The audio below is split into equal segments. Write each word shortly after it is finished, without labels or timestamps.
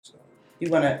You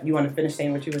wanna finish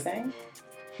saying what you were saying?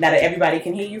 Now that everybody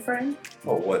can hear you, friend.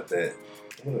 Oh, what did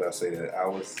I say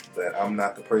that I'm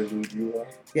not the prelude you are?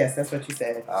 Yes, that's what you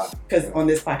said. Because on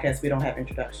this podcast we don't have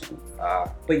introductions.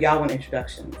 But y'all want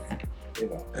introductions. Hey,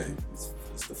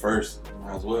 it's the first.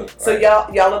 Might as well. So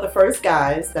y'all are the first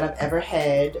guys that I've ever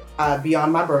had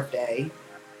beyond my birthday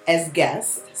as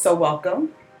guests. So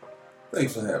welcome.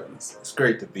 Thanks for having us. It's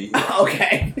great to be here.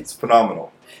 Okay. It's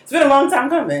phenomenal. It's been a long time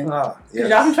coming. Yes.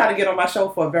 Y'all been trying to get on my show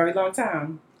for a very long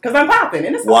time. Because I'm popping.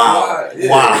 And it's wow. No,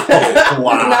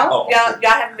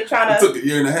 y'all haven't been trying to. It took a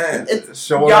year and a half.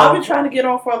 Y'all been trying to get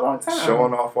on for a long time.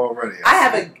 Showing off already. I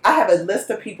have a list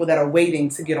of people that are waiting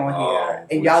to get on here,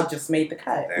 and y'all just made the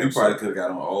cut. We probably could have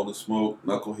got on All the Smoke,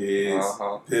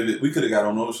 Knuckleheads, Pivot. We could have got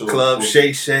on those shows. Club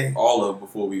Shay Shay. All of them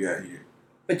before we got here.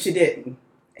 But you didn't,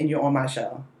 and you're on my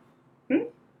show.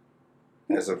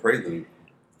 As a prelude.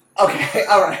 Okay.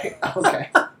 All right. Okay.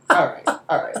 All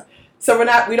right. So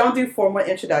we don't do formal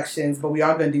introductions, but we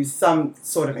are going to do some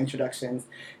sort of introductions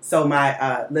so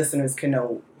my listeners can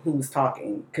know who's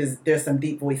talking, because there's some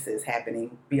deep voices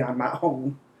happening beyond my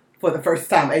own for the first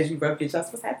time as you rub your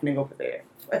chest. What's happening over there?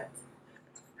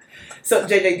 So,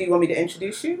 JJ, do you want me to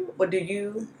introduce you, or do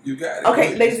you? You got it.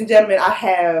 Okay, ladies and gentlemen, I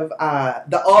have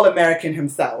the All-American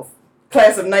himself,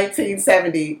 class of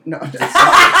 1970. No.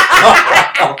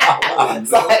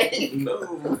 Sorry.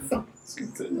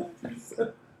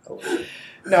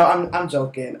 No, I'm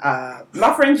joking.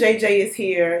 My friend JJ is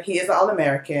here. He is an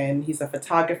All-American. He's a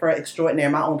photographer extraordinaire,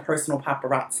 my own personal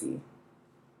paparazzi.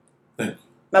 Thank you.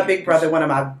 My big brother, one of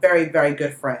my very, very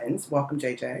good friends. Welcome,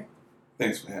 JJ.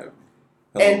 Thanks for having me.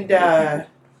 Hello. And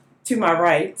to my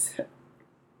right,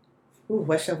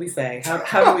 what shall we say?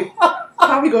 How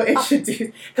are we going to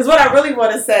introduce? Because what I really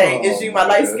want to say is you, my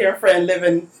light-skinned friend,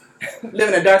 living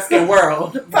a dark-skinned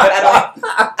world. But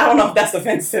I don't know if that's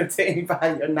offensive to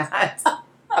anybody or not.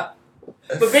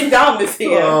 But Big Dom is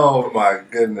here. Oh my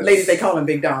goodness. Ladies, they call him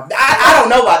Big Dom. I don't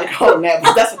know why they call him that,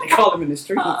 but that's what they call him in the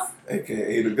streets.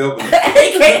 AKA the governor.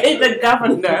 AKA the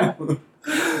governor.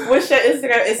 What's your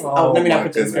Instagram? Let me not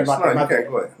put your Instagram out there. No, okay,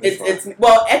 go ahead. It's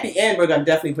well, at the end we're gonna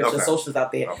definitely put your socials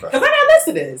out there. Because I gotta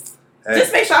listen to this. Hey.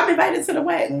 Just make sure I'm invited to the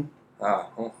wedding.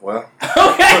 Well.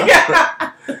 Okay.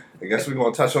 I guess we're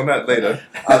gonna touch on that later.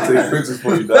 I'll take pictures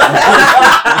for you,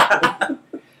 Dom.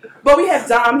 But we have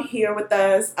Dom here with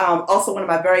us, also one of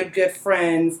my very good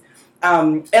friends.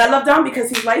 And I love Dom because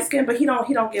he's light skinned, but he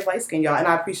don't get light skinned, y'all, and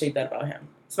I appreciate that about him.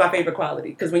 It's my favorite quality.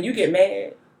 Because when you get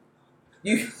mad,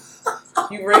 you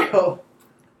real.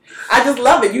 I just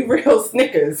love it. You real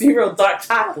Snickers. You real dark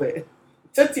chocolate.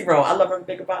 Tootsie Roll. I love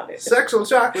everything about it. Sexual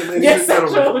chocolate, ladies and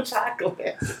gentlemen. Sexual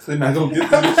chocolate. We're not going to get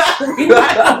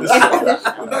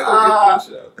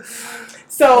this.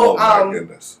 So, oh my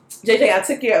goodness. JJ, I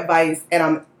took your advice,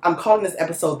 and I'm calling this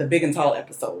episode the Big and Tall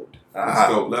episode.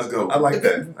 Let's go. I like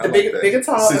that. The Big and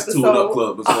Tall 6 2 Up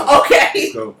Club. Let's go. Okay.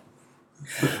 Let's go.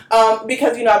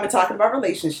 Because, I've been talking about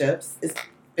relationships. It's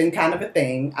been kind of a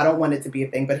thing. I don't want it to be a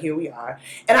thing, but here we are.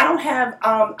 And I don't have,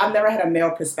 I've never had a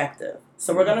male perspective.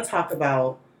 So we're going to talk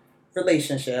about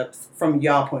relationships from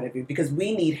y'all point of view, because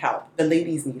we need help. The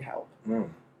ladies need help.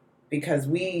 Because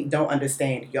we don't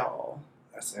understand y'all.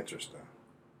 That's interesting.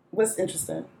 What's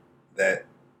interesting? That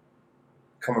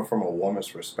coming from a woman's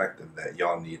perspective, that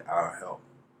y'all need our help.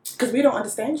 Because we don't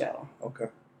understand y'all. Okay.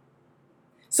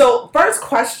 So, first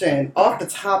question off the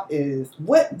top is,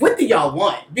 what do y'all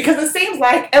want? Because it seems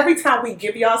like every time we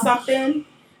give y'all something,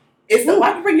 it's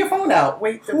why you bring your phone out?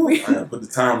 Wait, I gotta put the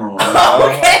timer on.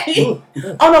 Okay.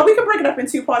 Oh no, we can break it up in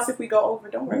 2 parts if we go over.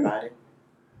 Don't worry about it.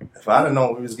 If I'd have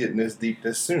known we was getting this deep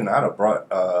this soon, I'd have brought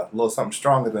a little something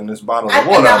stronger than this bottle of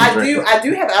water. I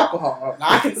do have alcohol.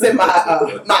 I can send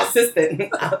my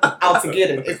assistant out to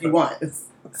get it if you want. It's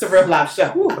a real live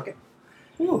show. Ooh,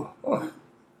 okay.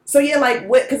 So yeah, like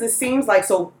what? Because it seems like,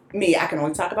 so me, I can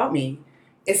only talk about me.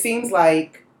 It seems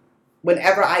like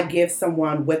whenever I give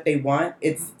someone what they want,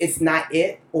 it's not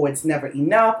it, or it's never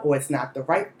enough, or it's not the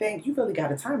right thing. You really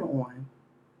got a timer on.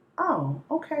 Oh,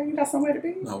 okay. You got somewhere to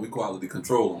be? No, we quality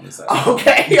control on this side.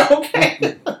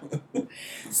 Okay.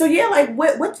 So yeah, like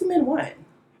what do men want?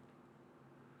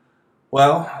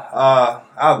 Well,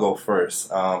 I'll go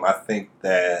first. I think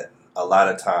that a lot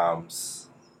of times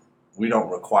we don't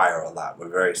require a lot. We're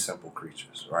very simple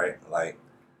creatures, right? Like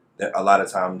a lot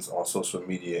of times on social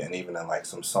media and even in like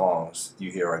some songs, you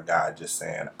hear a guy just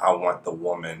saying, I want the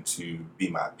woman to be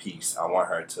my peace. I want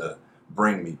her to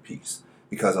bring me peace.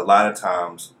 Because a lot of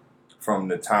times from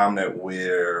the time that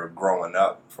we're growing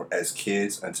up as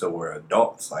kids until we're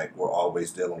adults, like we're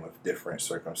always dealing with different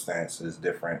circumstances,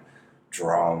 different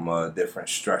drama, different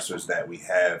stressors that we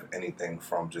have, anything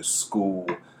from just school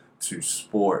to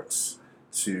sports,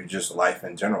 to just life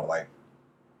in general. Like,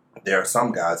 there are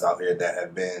some guys out here that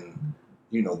have been,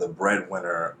 the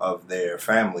breadwinner of their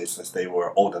family since they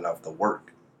were old enough to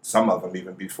work. Some of them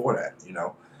even before that,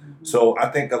 Mm-hmm. So I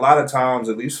think a lot of times,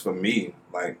 at least for me,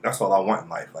 like, that's all I want in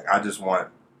life. Like, I just want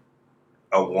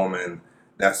a woman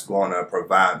that's going to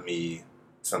provide me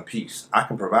some peace. I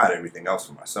can provide everything else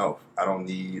for myself. I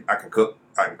can cook,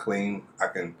 I can clean,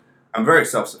 I'm very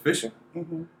self-sufficient.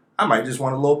 Mm-hmm. I might just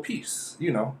want a little peace,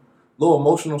 little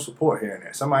emotional support here and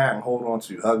there. Somebody I can hold on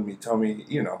to, hug me, tell me,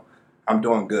 I'm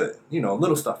doing good.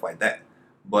 Little stuff like that.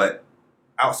 But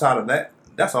outside of that,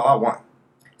 that's all I want.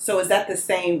 So is that the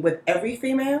same with every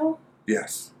female?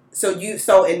 Yes. So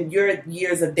in your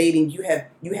years of dating, you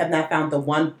have not found the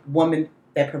one woman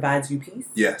that provides you peace?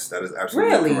 Yes, that is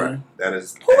absolutely correct. That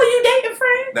is. Who are you dating,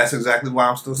 friend? That's exactly why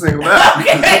I'm still single now.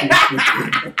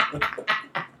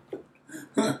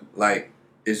 Like,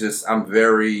 it's just, I'm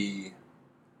very,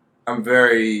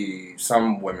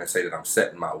 some women say that I'm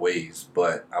set in my ways,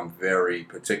 but I'm very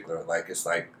particular. Like, it's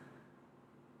like,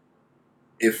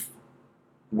 if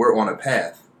we're on a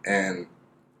path, and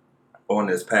on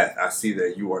this path, I see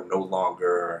that you are no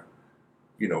longer,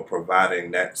 providing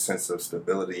that sense of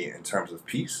stability in terms of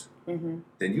peace, mm-hmm.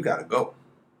 then you got to go.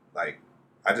 Like,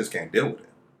 I just can't deal with it.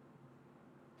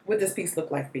 What does peace look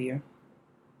like for you?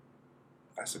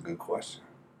 That's a good question.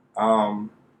 I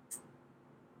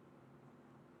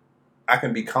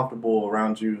can be comfortable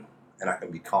around you, and I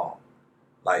can be calm.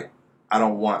 Like, I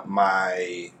don't want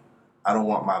my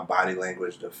body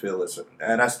language to feel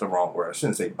and that's the wrong word. I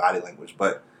shouldn't say body language,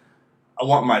 but I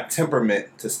want my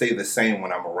temperament to stay the same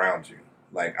when I'm around you.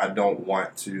 Like, I don't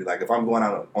want to, like, if I'm going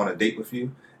out on a date with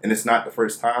you and it's not the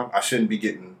first time, I shouldn't be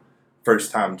getting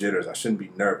first time jitters. I shouldn't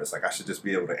be nervous. Like, I should just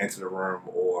be able to enter the room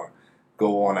or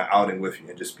go on an outing with you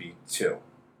and just be chill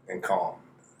and calm.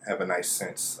 Have a nice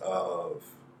sense of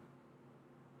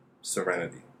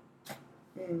serenity.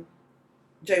 Mm.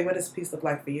 Jay, what does peace look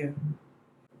like for you?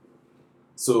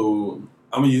 So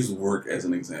I'm gonna use work as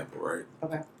an example, right?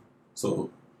 Okay.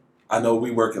 So I know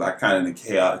we work in kind of in a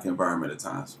chaotic environment at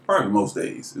times. Probably most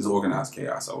days is organized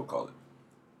chaos, I would call it.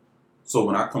 So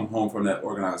when I come home from that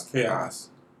organized chaos,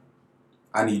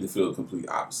 I need to feel the complete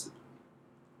opposite.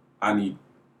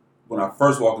 When I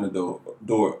first walk in the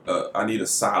door, I need a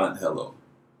silent hello.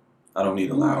 I don't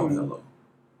need a loud hello,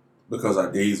 because our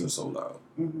days are so loud.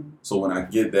 Mm-hmm. So when I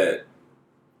get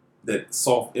that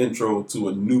soft intro to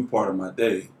a new part of my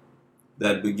day,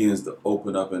 that begins to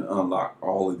open up and unlock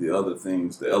all of the other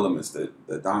things, the elements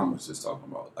that Dom was just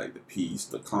talking about, like the peace,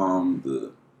 the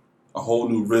calm, a whole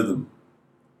new rhythm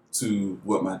to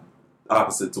what my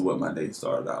day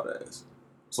started out as.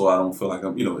 So I don't feel like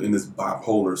I'm, in this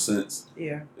bipolar sense.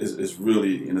 Yeah. It's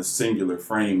really in a singular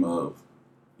frame of,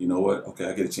 you know what, okay,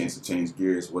 I get a chance to change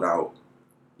gears without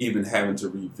even having to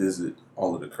revisit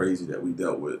all of the crazy that we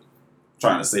dealt with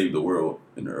trying to save the world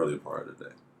in the earlier part of the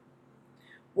day.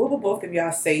 What would both of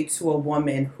y'all say to a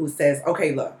woman who says,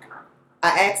 okay, look,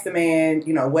 I asked the man,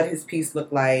 what his peace look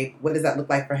like? What does that look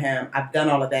like for him? I've done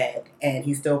all of that, and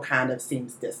he still kind of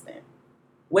seems distant.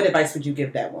 What advice would you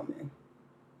give that woman?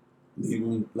 Leave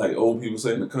him, like old people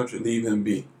say in the country, leave him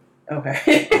be.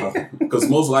 Okay. Because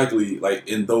most likely, like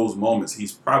in those moments,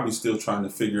 he's probably still trying to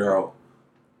figure out,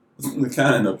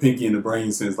 kind of in a pinky in the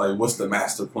brain sense, like what's the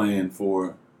master plan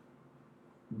for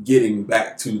getting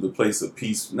back to the place of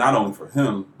peace, not only for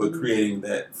him, but creating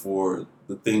that for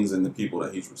the things and the people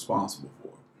that he's responsible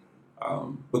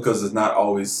for. Because it's not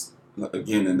always,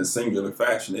 again, in a singular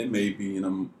fashion. It may be in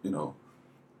a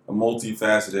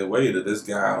multifaceted way that this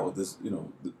guy or this,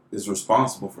 is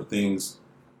responsible for things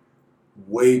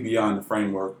way beyond the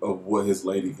framework of what his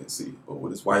lady can see, or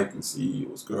what his wife can see,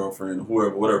 or his girlfriend, or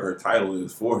whoever, whatever her title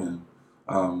is for him.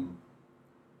 And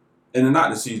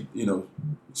not that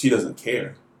she doesn't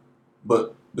care,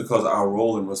 but because our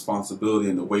role and responsibility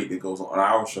and the weight that goes on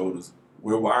our shoulders,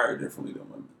 we're wired differently than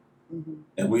women. Mm-hmm.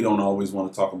 And we don't always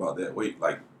want to talk about that weight.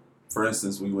 Like, for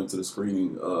instance, we went to the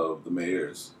screening of the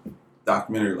mayor's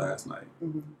documentary last night.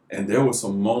 Mm-hmm. And there were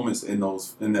some moments in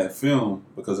that film,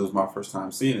 because it was my first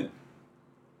time seeing it,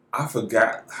 I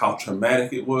forgot how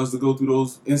traumatic it was to go through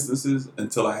those instances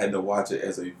until I had to watch it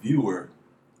as a viewer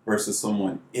versus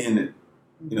someone in it,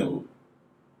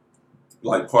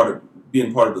 like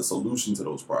being part of the solution to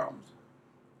those problems.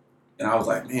 And I was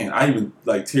like, man, I even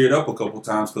teared up a couple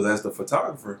times, because as the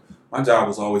photographer, my job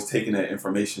was always taking that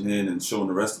information in and showing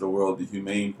the rest of the world the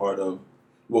humane part of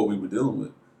what we were dealing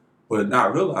with. But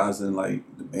not realizing the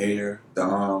mayor,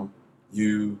 Dom,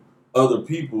 you, other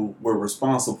people were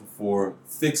responsible for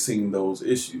fixing those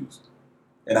issues.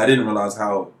 And I didn't realize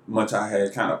how much I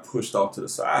had kind of pushed off to the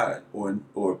side or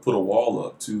put a wall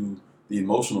up to the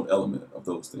emotional element of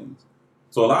those things.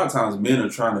 So a lot of times men are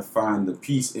trying to find the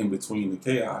peace in between the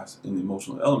chaos and the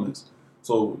emotional elements.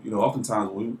 So,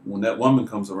 oftentimes when that woman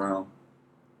comes around,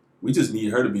 we just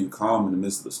need her to be calm in the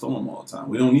midst of the storm all the time.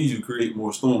 We don't need you to create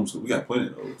more storms because we got plenty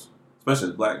of those, especially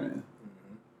as black men.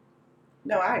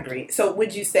 No, I agree. So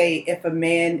would you say if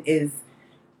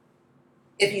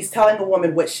he's telling a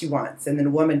woman what she wants and then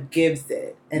the woman gives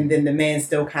it and then the man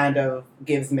still kind of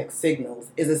gives mixed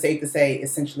signals, is it safe to say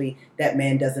essentially that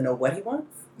man doesn't know what he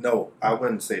wants? No, I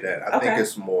wouldn't say that. I think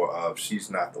it's more of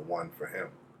she's not the one for him.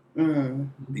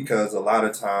 Because a lot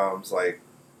of times,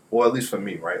 or at least for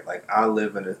me, right? Like, I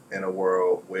live in a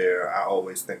world where I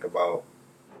always think about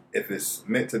if it's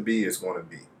meant to be, it's going to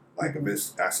be. Like,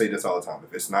 I say this all the time,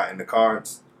 if it's not in the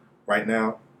cards right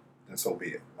now, then so be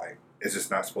it. Like, it's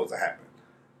just not supposed to happen.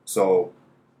 So,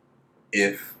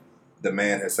 if the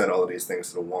man has said all of these things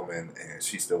to the woman and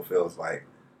she still feels like,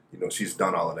 she's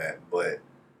done all of that, but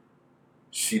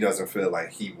she doesn't feel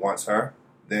like he wants her,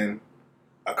 then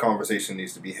a conversation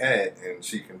needs to be had, and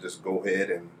she can just go ahead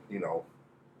and,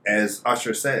 as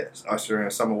Usher says, Usher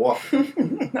and Summer Walker.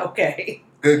 Okay.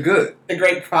 Good. The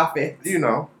great prophet.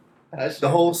 Usher. The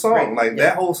whole song.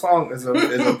 That whole song is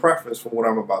a preface for what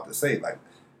I'm about to say. Like,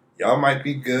 y'all might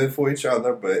be good for each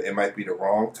other, but it might be the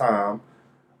wrong time.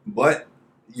 But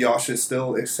y'all should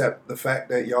still accept the fact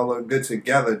that y'all are good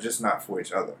together, just not for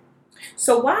each other.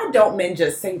 So why don't men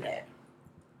just say that?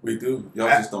 We do. Y'all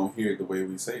just don't hear it the way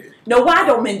we say it. No, why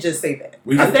don't men just say that?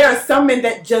 Because there are some men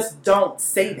that just don't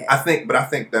say that. I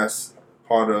think that's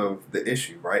part of the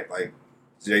issue, right? Like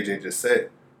JJ just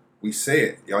said, we say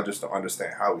it. Y'all just don't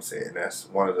understand how we say it. And that's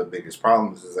one of the biggest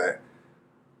problems is that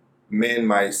men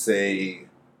might say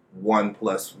 1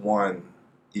 + 1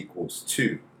 =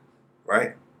 2,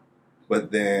 right?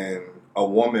 But then a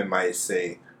woman might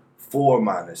say 4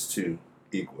 - 2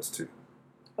 = 2.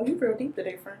 Oh, you real deep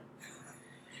today, friend.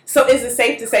 So is it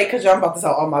safe to say, because I'm about to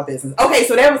tell all my business. Okay,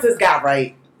 so there was this guy,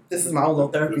 right? This is my own little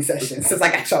therapy session since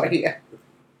I got y'all here.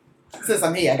 Since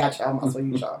I'm here, I got y'all, so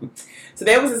you y'all. So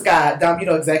there was this guy, Dom, you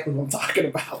know exactly what I'm talking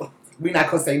about. We're not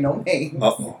going to say no names.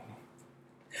 Uh-oh.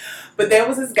 But there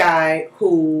was this guy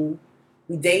who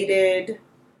we dated.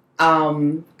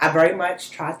 I very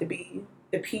much tried to be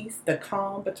the peace, the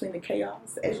calm between the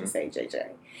chaos, as you say,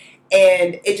 JJ.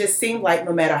 And it just seemed like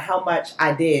no matter how much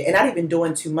I did, and not even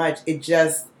doing too much,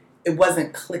 it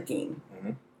wasn't clicking.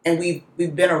 And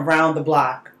we've been around the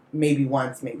block maybe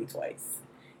once, maybe twice.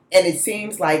 And it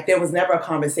seems like there was never a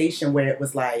conversation where it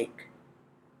was like,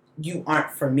 you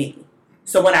aren't for me.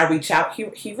 So when I reach out,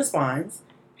 he responds,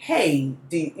 hey,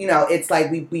 it's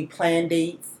like we plan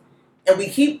dates and we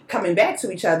keep coming back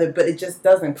to each other, but it just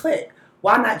doesn't click.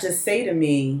 Why not just say to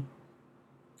me,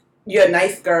 you're a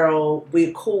nice girl,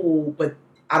 we're cool, but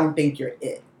I don't think you're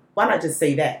it. Why not just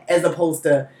say that? As opposed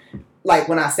to, like,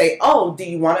 when I say, oh, do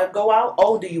you want to go out?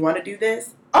 Oh, do you want to do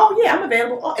this? Oh, yeah, I'm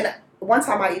available. Oh, and one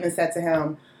time I even said to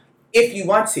him, if you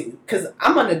want to, because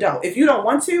I'm an adult. If you don't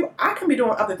want to, I can be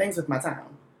doing other things with my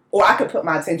time. Or I could put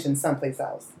my attention someplace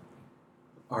else.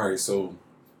 All right, so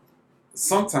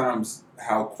sometimes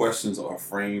how questions are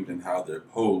framed and how they're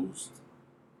posed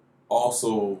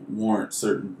also warrant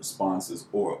certain responses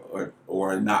or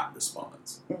a not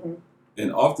response.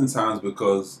 And oftentimes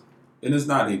because, and there's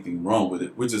not anything wrong with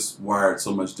it, we're just wired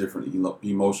so much different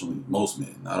emotionally. Most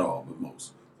men, not all, but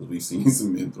most. Because we've seen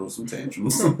some men throw some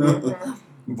tantrums.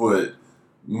 But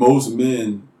most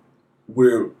men,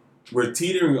 we're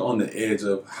teetering on the edge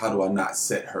of how do I not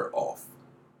set her off?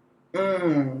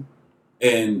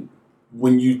 And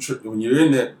when you're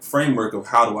in that framework of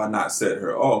how do I not set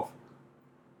her off,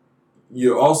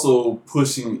 you're also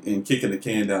pushing and kicking the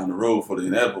can down the road for the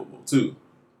inevitable too.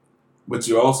 But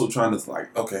you're also trying to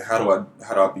like, okay, how do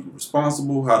I be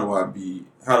responsible? How do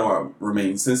I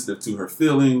remain sensitive to her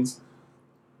feelings?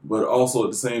 But also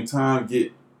at the same time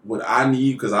get what I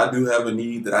need, because I do have a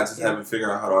need that I just haven't figured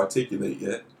out how to articulate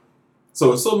yet.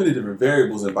 So it's so many different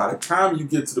variables, and by the time you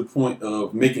get to the point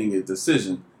of making a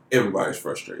decision, everybody's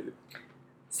frustrated.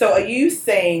 So are you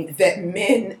saying that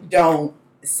men don't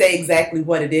say exactly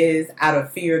what it is out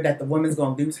of fear that the woman's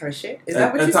going to lose her shit? Is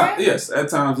that what you're saying? Yes, at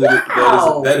times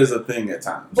that is a thing at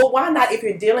times. But why not, if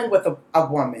you're dealing with a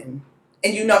woman,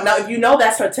 and now if you know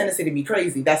that's her tendency to be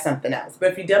crazy, that's something else.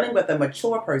 But if you're dealing with a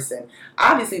mature person,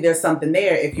 obviously there's something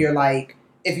there if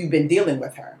you've been dealing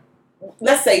with her.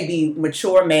 Let's say the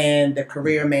mature man, the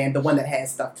career man, the one that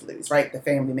has stuff to lose, right? The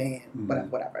family man,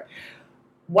 whatever.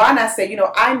 Why not say,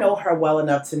 I know her well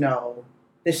enough to know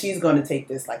that she's going to take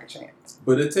this like a chance.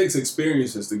 But it takes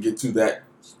experiences to get to that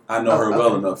I know her okay.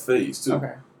 well enough phase too.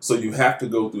 Okay. So you have to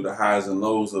go through the highs and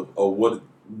lows of what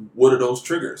are those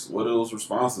triggers? What are those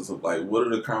responses of like? What are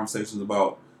the conversations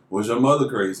about? Was your mother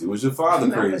crazy? Was your father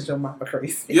Was crazy? your mama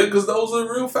crazy? Yeah, because those are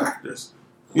real factors.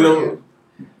 You know,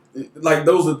 like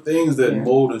those are things that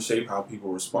mold and shape how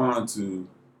people respond to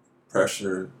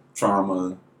pressure,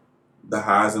 trauma, the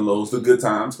highs and lows, the good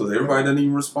times, because everybody doesn't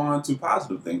even respond to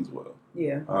positive things well.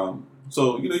 Yeah.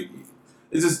 So, you know,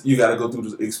 it's just, you got to go through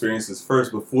the experiences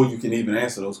first before you can even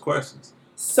answer those questions.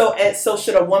 So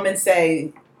should a woman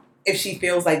say, if she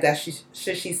feels like that,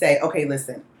 should she say, okay,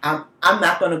 listen, I'm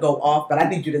not going to go off, but I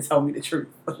need you to tell me the truth.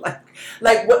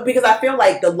 like what? Because I feel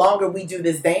like the longer we do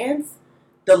this dance,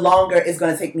 the longer it's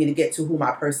going to take me to get to who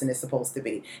my person is supposed to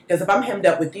be. Because if I'm hemmed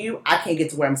up with you, I can't get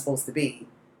to where I'm supposed to be.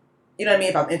 You know what I mean?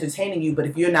 If I'm entertaining you, but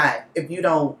if you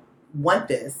don't want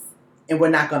this and we're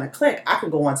not going to click, I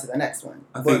can go on to the next one.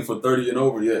 I think for 30 and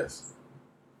over, yes.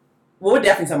 Well, we're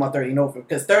definitely talking about 30 and over,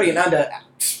 because 30 and under,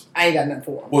 I ain't got nothing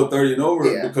for them. Well, 30 and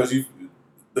over, Yeah. because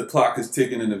the clock is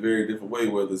ticking in a very different way,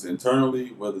 whether it's internally,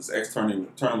 whether it's externally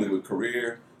with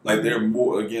career. Like there are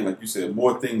more, again, like you said,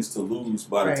 more things to lose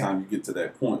by the time you get to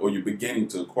that point, or you're beginning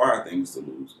to acquire things to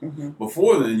lose. Mm-hmm.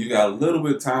 Before then, you got a little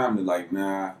bit of time to like,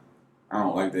 nah, I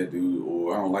don't like that dude,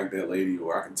 or I don't like that lady,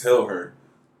 or I can tell her.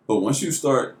 But once you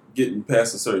start getting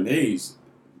past a certain age,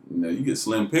 you know, you get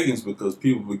slim pickings because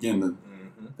people begin to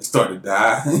start to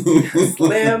die.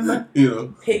 Slim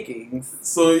pickings.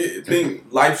 So I think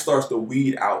life starts to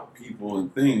weed out people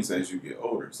and things as you get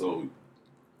older. So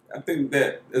I think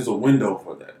that there's a window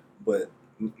for that. But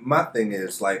my thing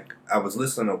is, like, I was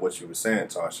listening to what you were saying,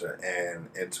 Tasha, and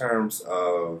in terms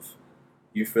of,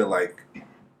 you feel like,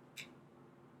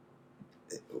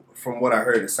 from what I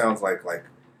heard, it sounds like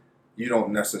you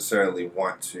don't necessarily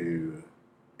want to,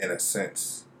 in a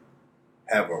sense,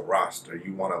 have a roster.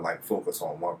 You want to like focus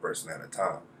on one person at a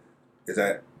time. Is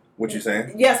that what you're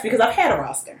saying? Yes, because I've had a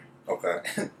roster.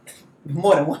 Okay.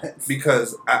 More than once.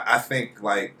 Because I think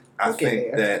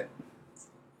that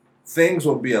things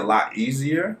will be a lot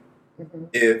easier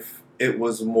if it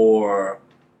was more,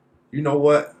 you know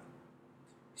what?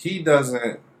 He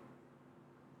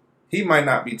might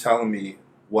not be telling me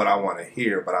what I want to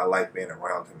hear, but I like being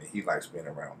around him and he likes being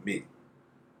around me.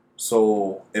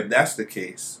 So if that's the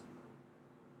case,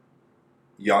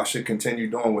 y'all should continue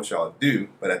doing what y'all do,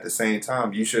 but at the same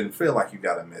time, you shouldn't feel like you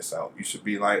got to miss out. You should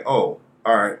be like, oh,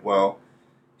 all right, well,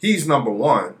 he's number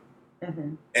one,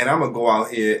 and I'm going to go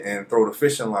out here and throw the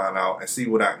fishing line out and see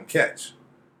what I can catch.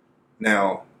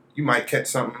 Now, you might catch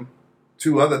something,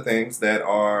 two other things that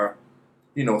are,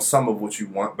 you know, some of what you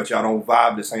want, but y'all don't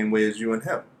vibe the same way as you and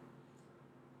him.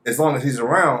 As long as he's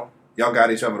around, y'all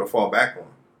got each other to fall back on.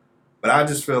 But I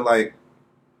just feel like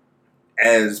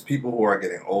as people who are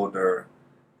getting older,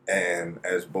 and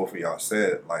as both of y'all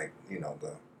said, like, you know,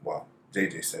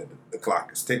 JJ said the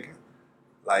clock is ticking.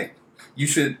 Like, you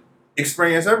should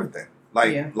experience everything.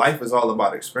 Like, life is all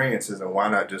about experiences, and why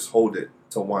not just hold it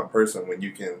to one person when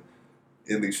you can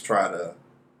at least try to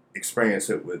experience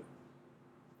it with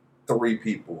 3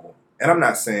 people? And I'm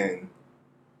not saying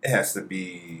it has to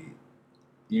be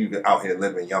you out here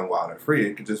living young, wild, and free.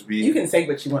 It could just be... You can say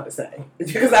what you want to say.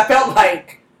 Because I felt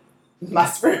like my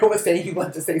spirit was saying you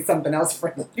want to say something else,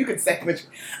 friend. You can say what you...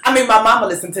 I mean, my mama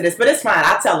listened to this, but it's fine.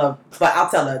 I'll tell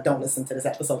her, don't listen to this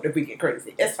episode if we get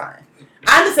crazy. It's fine.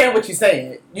 I understand what you're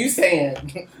saying. You saying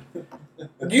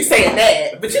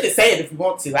that, but you can say it if you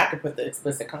want to. I could put the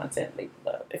explicit content link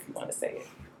below if you want to say it.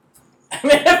 I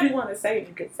mean, if you want to say it,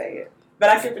 you can say it. But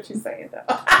I get what you're saying,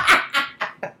 though.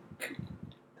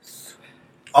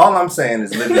 All I'm saying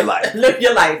is live your life. Live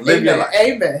your life. Live your life.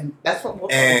 Amen. That's what we'll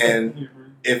And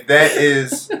if that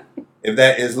is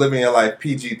living your life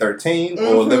PG-13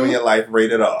 or living your life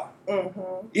rated R,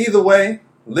 either way,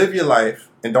 live your life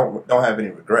and don't have any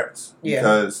regrets. Yeah.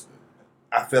 Because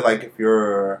I feel like if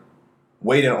you're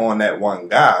waiting on that one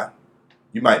guy,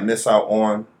 you might miss out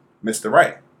on Mr.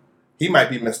 Right. He might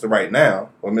be Mr. Right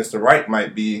now, or Mr. Right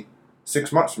might be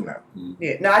 6 months from now.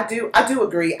 Yeah, no, I do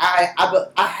agree. I've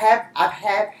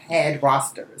had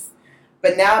rosters,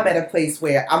 but now I'm at a place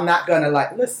where I'm not gonna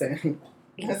like listen.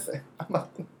 I'm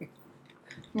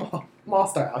a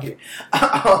monster out here.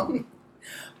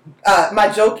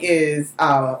 My joke is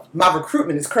my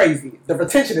recruitment is crazy. The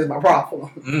retention is my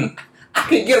problem. I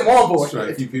can get them on board. Trying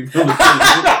to keep people on the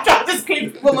I'm trying to just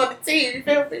keep people on the team. You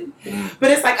feel me?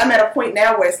 But it's like I'm at a point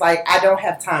now where it's like I don't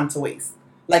have time to waste.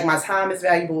 Like, my time is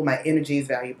valuable, my energy is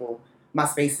valuable, my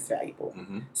space is valuable.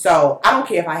 So I don't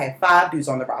care if I have 5 dudes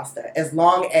on the roster. As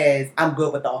long as I'm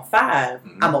good with all 5,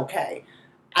 I'm okay.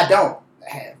 I don't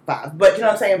have 5. But you know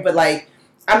what I'm saying? But, like,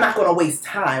 I'm not going to waste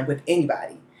time with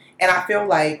anybody. And I feel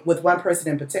like with one person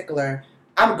in particular,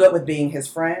 I'm good with being his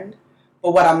friend,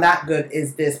 but what I'm not good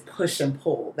is this push and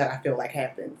pull that I feel like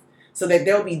happens. So that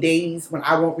there'll be days when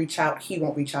I won't reach out, he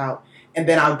won't reach out, and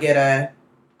then I'll get a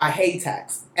hey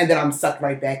text, and then I'm sucked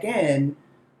right back in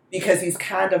because he's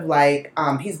kind of like,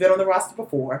 he's been on the roster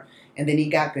before, and then he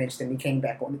got benched and he came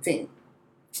back on the team.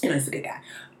 You know, he's a good guy.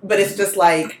 But it's just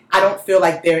like, I don't feel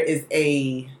like there is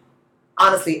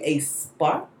honestly, a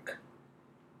spark.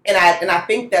 And I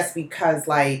think that's because,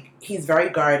 like, he's very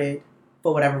guarded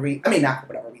for whatever reason. I mean, not for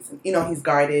whatever reason. You know, he's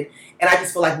guarded. And I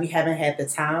just feel like we haven't had the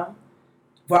time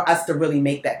for us to really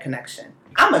make that connection.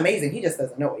 I'm amazing. He just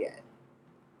doesn't know it yet.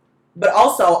 But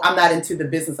also, I'm not into the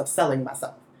business of selling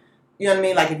myself. You know what I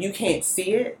mean? Like, if you can't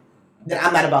see it, then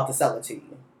I'm not about to sell it to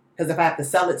you. Because if I have to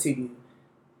sell it to you,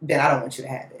 then I don't want you to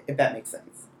have it, if that makes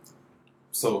sense.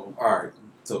 So, all right.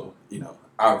 So, you know,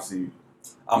 obviously,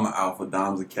 I'm an alpha,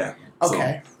 Dom's a captain.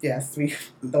 Okay. So, yes, we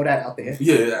throw that out there.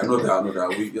 Yeah, no doubt.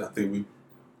 I think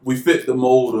we fit the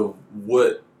mold of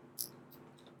what,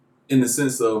 in the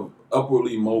sense of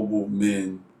upwardly mobile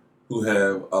men who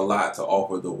have a lot to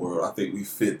offer the world. I think we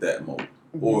fit that mold,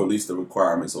 or at least the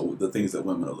requirements or the things that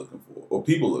women are looking for, or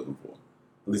people looking for.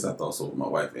 At least I thought so with my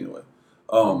wife anyway.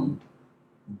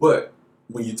 But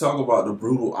when you talk about the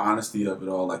brutal honesty of it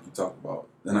all, like you talk about,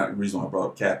 and the reason why I brought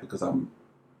up Cap, because I'm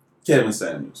Kevin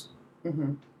Samuels.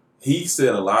 Mm-hmm. He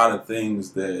said a lot of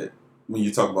things that, when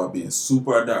you talk about being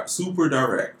super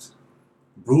direct,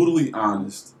 brutally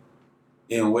honest,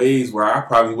 in ways where I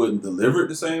probably wouldn't deliver it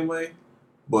the same way,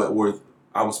 but where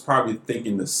I was probably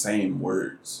thinking the same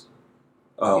words,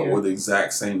 or the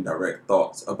exact same direct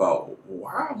thoughts about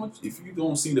why much, if you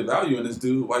don't see the value in this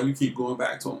dude, why you keep going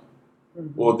back to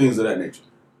him, or things of that nature.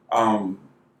 And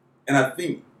I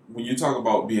think when you talk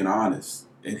about being honest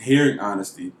and hearing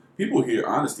honesty, people hear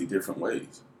honesty different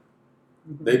ways.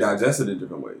 Mm-hmm. They digest it in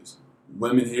different ways.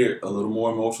 Women hear it a little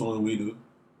more emotional than we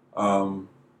do.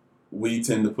 We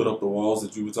tend to put up the walls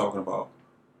that you were talking about.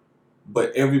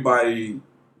 But everybody,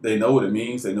 they know what it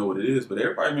means, they know what it is, but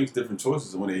everybody makes different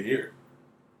choices when they hear it.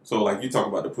 So like you talk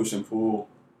about the push and pull,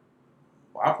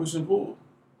 why push and pull?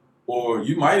 Or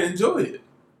you might enjoy it.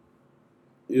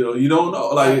 You know, you don't know.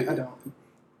 Like, I don't.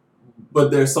 But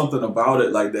there's something about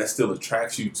it like that still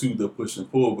attracts you to the push and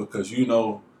pull, because you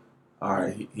know, all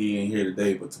right, he ain't here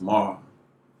today, but tomorrow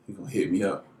he gonna hit me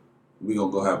up. We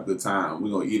gonna go have a good time. We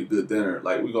gonna eat a good dinner.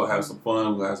 Like, we gonna have some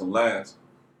fun. We gonna have some laughs.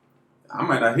 I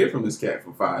might not hear from this cat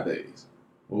for 5 days.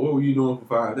 Well, what were you doing for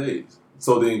 5 days?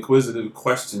 So the inquisitive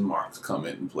question marks come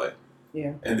into play.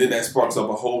 Yeah. And then that sparks up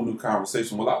a whole new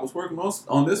conversation. Well, I was working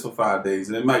on this for 5 days,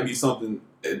 and it might be something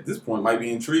at this point might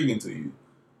be intriguing to you.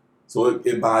 So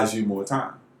it buys you more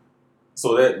time.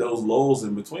 So that those lulls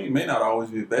in between may not always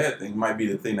be a bad thing. It might be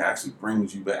the thing that actually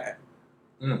brings you back.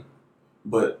 Mm.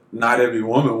 But not every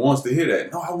woman wants to hear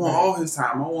that. No, I want all his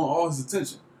time. I want all his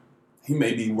attention. He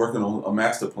may be working on a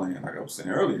master plan, like I was saying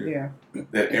earlier,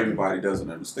 that everybody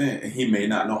doesn't understand. And he may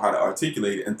not know how to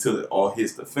articulate it until it all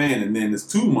hits the fan. And then it's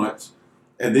too much.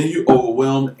 And then you're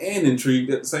overwhelmed and intrigued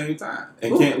at the same time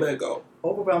and can't let go.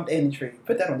 Overwhelmed and intrigued.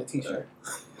 Put that on the t-shirt.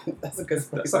 That's a good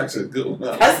That's actually a good one.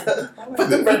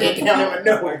 Put the birthday down in my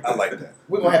notebook. I like that.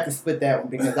 We're going to have to split that one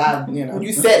because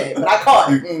you said it, but I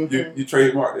caught it. You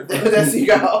trademarked it. There you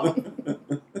go.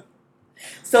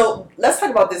 So let's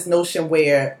talk about this notion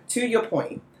where, to your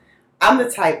point, I'm the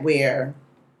type where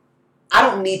I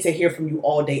don't need to hear from you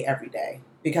all day, every day,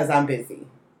 because I'm busy,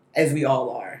 as we all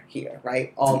are here,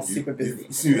 right? All super busy.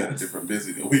 You got a different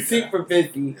busy than we got. Super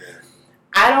busy. Yeah.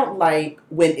 I don't like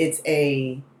when it's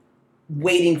a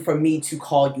waiting for me to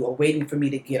call you or waiting for me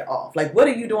to get off. Like, what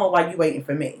are you doing while you waiting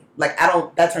for me? Like,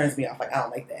 that turns me off. Like, I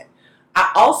don't like that.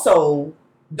 I also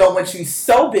don't want you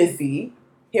so busy.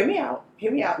 Hear me out.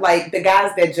 Like, the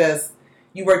guys that just,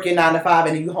 you work your 9 to 5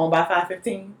 and then you home by 5:15,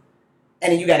 and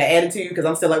then you got an attitude because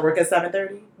I'm still at work at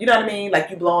 7:30. You know what I mean? Like,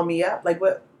 you blowing me up. Like,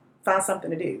 what? Find something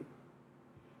to do.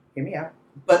 Hear me out.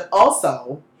 But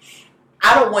also,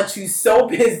 I don't want you so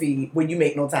busy when you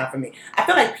make no time for me. I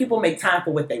feel like people make time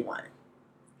for what they want.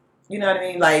 You know what I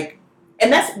mean? Like,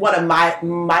 and that's one of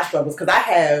my struggles, because I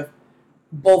have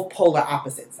both polar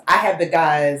opposites. I have the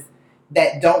guys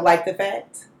that don't like the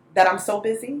fact that I'm so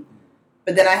busy,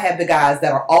 but then I have the guys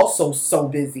that are also so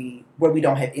busy where we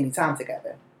don't have any time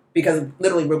together, because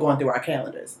literally we're going through our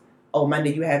calendars. Oh,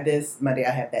 Monday you have this, Monday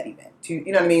I have that event. You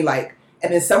know what I mean? Like,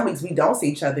 and then some weeks we don't see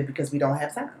each other because we don't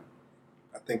have time.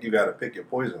 I think you got to pick your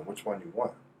poison, which one you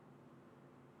want.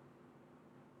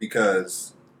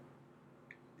 Because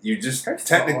you just don't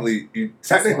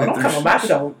come on my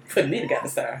show putting me together,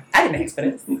 sir. I didn't ask for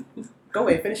this. Go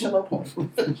ahead, finish your little point.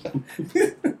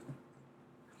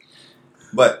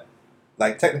 But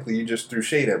like technically you just threw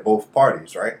shade at both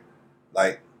parties, right?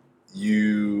 Like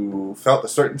you felt a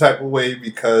certain type of way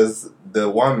because the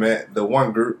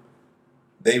one group,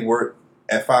 they work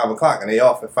at 5 o'clock and they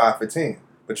off at 5:15,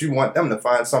 but you want them to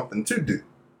find something to do.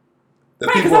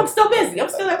 Right, because I'm still busy. I'm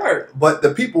still at work. But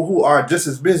the people who are just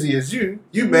as busy as you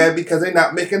mad because they're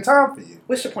not making time for you.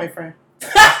 What's your point, friend?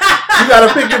 You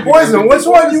gotta pick your poison. Which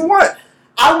one you want?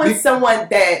 I want someone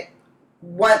that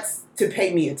wants to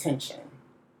pay me attention.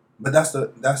 But that's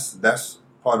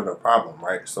part of the problem,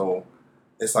 right? So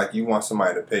it's like you want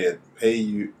somebody to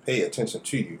pay attention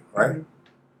to you, right? Mm-hmm.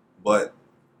 But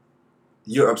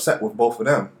you're upset with both of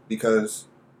them because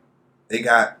they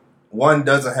got one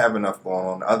doesn't have enough going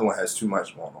on, the other one has too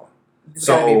much going on. It's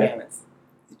gotta be balanced.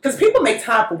 Because people make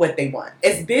time for what they want.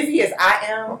 As busy as I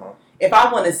am, if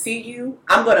I want to see you,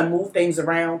 I'm going to move things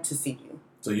around to see you.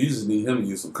 So you just need him to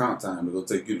use some comp time to go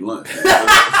take you to lunch.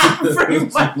 I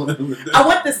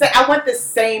want the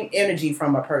same energy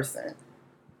from a person.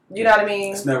 You know what I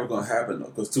mean? It's never going to happen though,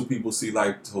 because two people see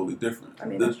life totally different. I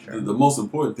mean, that's true. The most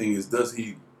important thing is does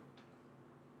he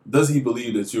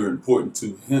believe that you're important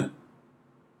to him?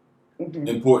 Mm-hmm.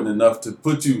 Important enough to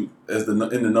put you as in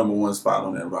the number one spot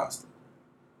on that roster.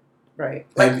 Right.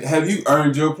 Have you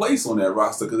earned your place on that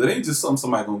roster? Because it ain't just something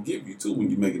somebody gonna give you too when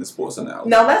you're making a sports analogy.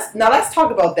 Now let's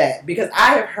talk about that, because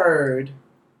I have heard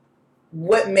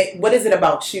what is it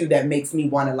about you that makes me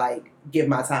want to like give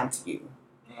my time to you,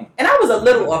 and I was a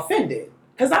little offended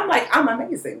because I'm like, I'm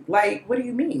amazing. Like, what do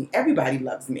you mean? Everybody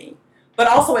loves me, but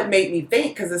also it made me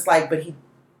think because it's like, but he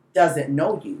doesn't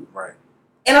know you, right?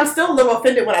 And I'm still a little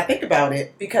offended when I think about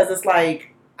it because it's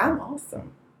like, I'm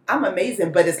awesome. I'm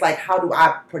amazing, but it's like, how do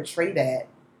I portray that?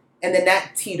 And then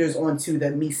that teeters onto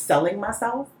me selling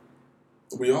myself.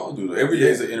 We all do that. Every day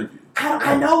is an interview.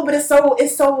 I know, but it's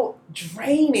so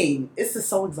draining. It's just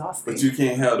so exhausting. But you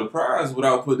can't have the prize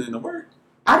without putting in the work.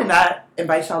 I did not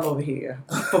invite y'all over here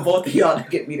for both of y'all to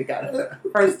get me together.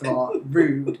 First of all,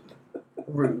 rude.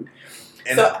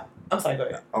 And so, I'm sorry, go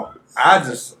ahead.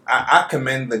 I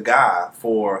commend the guy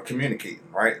for communicating,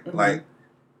 right? Mm-hmm. Like,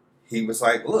 he was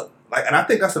like, look, like, and I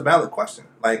think that's a valid question.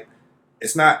 Like,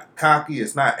 it's not cocky,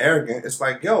 it's not arrogant. It's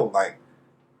like, yo, like,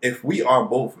 if we are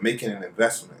both making an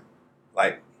investment,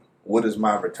 like, what is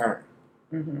my return?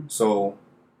 Mm-hmm. So,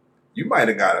 you might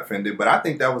have got offended, but I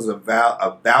think that was a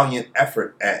valiant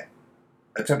effort at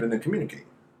attempting to communicate.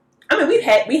 I mean, we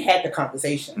had the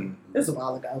conversation. Mm-hmm. This was a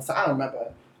while ago, so I don't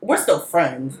remember. We're still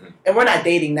friends, mm-hmm. and we're not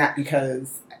dating not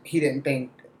because he didn't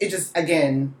think. It just,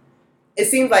 again, it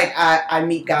seems like I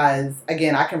meet guys,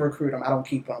 again, I can recruit them, I don't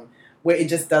keep them, where it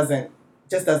just doesn't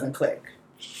click.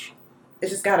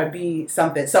 It's just got to be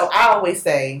something. So I always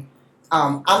say,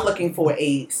 I'm looking for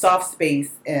a soft space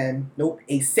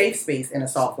a safe space and a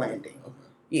soft landing. Okay.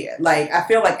 Yeah, like I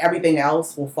feel like everything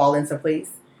else will fall into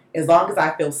place as long as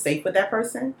I feel safe with that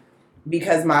person,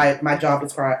 because my job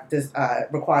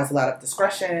requires a lot of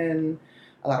discretion,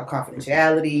 a lot of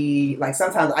confidentiality. Like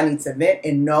sometimes I need to vent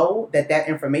and know that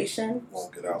information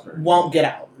won't get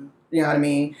out. You know what I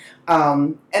mean?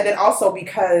 And then also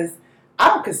because I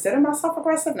don't consider myself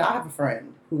aggressive. Now I have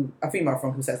a female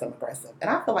friend who says I'm aggressive, and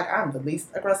I feel like I'm the least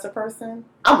aggressive person.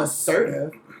 I'm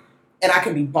assertive, and I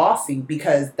can be bossy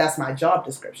because that's my job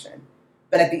description.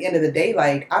 But at the end of the day,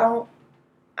 like I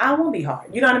won't be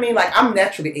hard. You know what I mean? Like I'm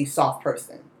naturally a soft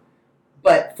person,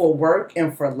 but for work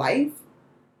and for life,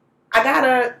 I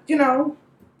gotta,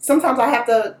 sometimes I have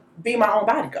to be my own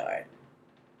bodyguard.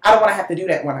 I don't want to have to do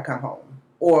that when I come home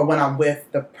or when I'm with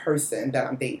the person that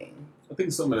I'm dating. I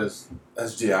think some of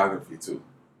that's geography too.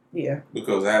 Yeah.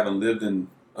 Because having lived in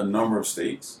a number of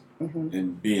states mm-hmm.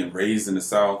 and being raised in the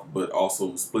South, but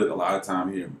also split a lot of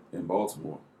time here in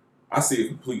Baltimore, I see a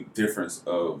complete difference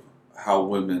of how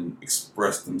women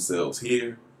express themselves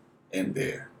here and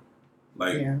there.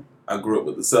 Like, yeah. I grew up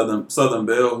with the Southern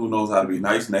Belle who knows how to be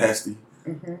nice, nasty.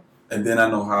 Mm-hmm. And then I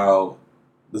know how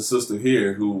the sister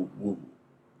here who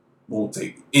won't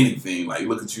take anything. Like,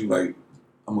 look at you like,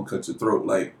 I'm going to cut your throat.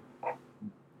 Like,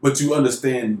 but you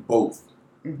understand both.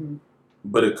 Mm-hmm.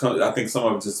 But I think some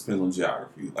of it just depends on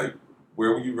geography. Like,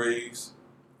 where were you raised?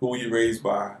 Who were you raised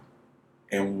by?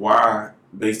 And why,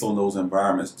 based on those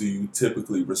environments, do you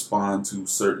typically respond to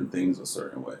certain things a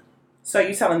certain way? So are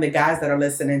you telling the guys that are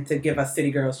listening to give us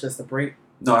city girls just a break?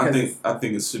 No, I think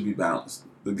it should be balanced.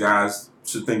 The guys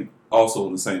should think also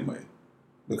the same way.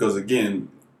 Because, again,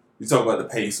 you talk about the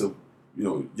pace of,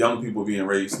 young people being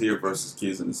raised here versus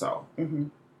kids in the South. Mm-hmm.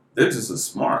 They're just as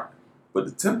smart, but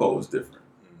the tempo is different.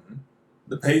 Mm-hmm.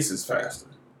 The pace is faster.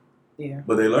 Yeah.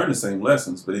 But they learn the same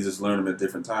lessons, but they just learn them at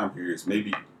different time periods,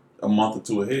 maybe a month or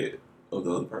two ahead of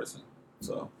the other person.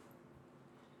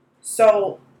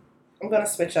 So I'm gonna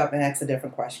switch up and ask a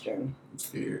different question. I'm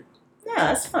scared.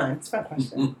 Yeah, it's fun. It's a fun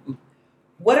question.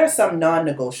 What are some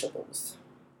non-negotiables?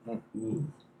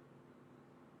 Ooh.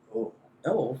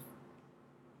 Oh.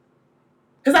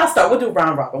 Because I'll start. We'll do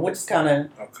round robin. We'll just kind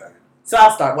of. Okay. So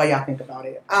I'll start while y'all think about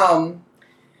it.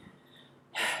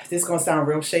 This is gonna sound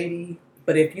real shady,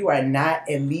 but if you are not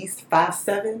at least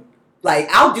 5'7", like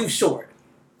I'll do short.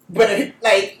 But if,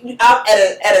 like I'm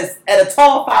at a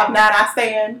tall 5'9", I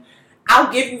stand. I'll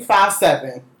give you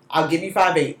 5'7". I'll give you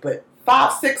 5'8". But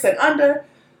 5'6" and under,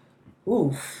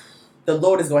 ooh, the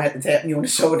Lord is gonna have to tap me on the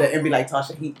shoulder and be like,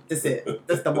 Tasha, this it.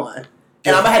 That's the one.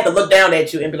 And I'm gonna have to look down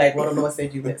at you and be like, well, the Lord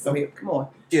said you this. So here, come on.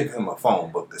 Give him a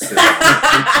phone book to sit.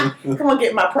 Come on,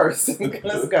 get my purse.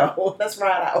 Let's go. Let's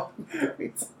ride out.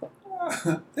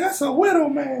 That's a widow,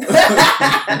 man.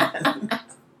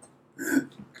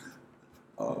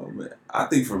 Oh man, I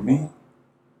think for me,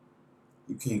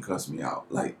 you can't cuss me out.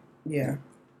 Like, Yeah.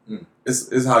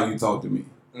 it's how you talk to me.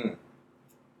 Mm.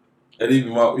 And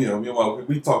even while, me and my,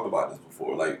 we talked about this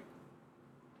before. Like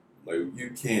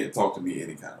you can't talk to me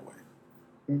any kind of way.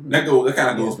 Mm-hmm. That kind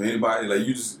of goes for anybody. Like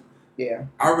you just, Yeah.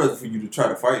 I'd rather for you to try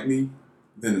to fight me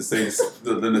than to say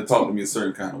than to talk to me a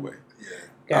certain kind of way.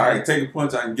 Yeah. All right, take a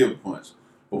punch, I can give a punch.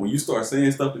 But when you start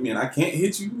saying stuff to me and I can't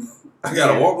hit you, I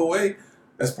gotta walk away.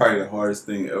 That's probably the hardest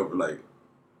thing ever. Like,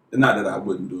 not that I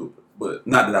wouldn't do it, but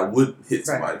not that I would hit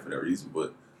somebody for that reason.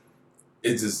 But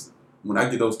it just, when I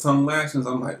get those tongue lashings,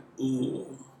 I'm like,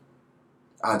 ooh,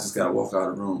 I just gotta walk out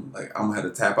of the room. Like, I'm gonna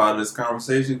have to tap out of this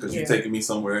conversation because you're taking me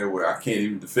somewhere where I can't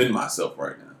even defend myself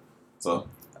right now. So,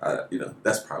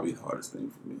 that's probably the hardest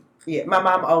thing for me. Yeah, my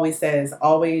mom always says,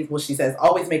 she says,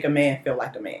 always make a man feel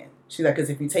like a man. She's like, because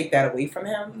if you take that away from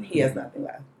him, he has nothing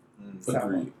left.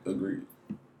 Agreed.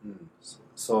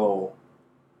 So,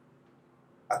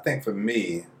 I think for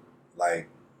me, like,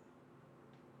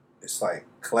 it's like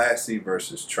classy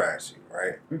versus trashy,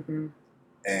 right? Mm-hmm.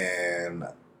 And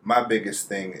my biggest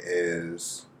thing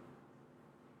is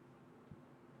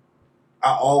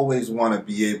I always want to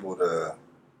be able to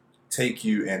take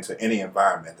you into any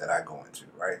environment that I go into,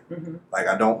 right? Mm-hmm. Like,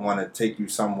 I don't want to take you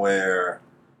somewhere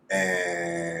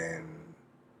and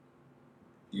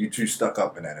you too stuck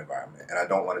up in that environment. And I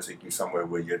don't want to take you somewhere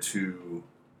where you're too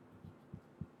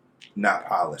not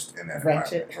polished in that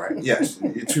ratchet. environment, right? Yes,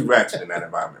 you're too ratchet in that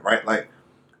environment, right? Like,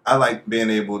 I like being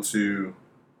able to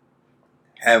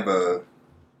have a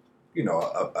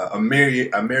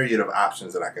myriad of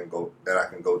options that I can go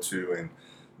to and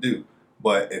do.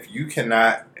 But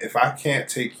if I can't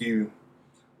take you,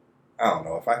 I don't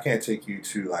know, if I can't take you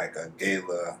to like a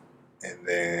gala and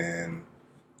then,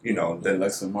 the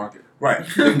Lexington Market. Right,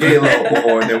 the gala,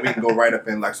 or then we can go right up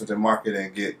in Lexington Market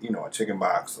and get, a chicken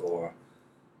box, or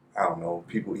I don't know,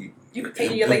 people eat. You could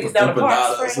take your ladies down the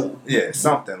park. Yeah,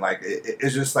 something like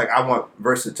it's just like I want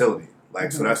versatility.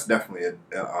 Like, so that's definitely a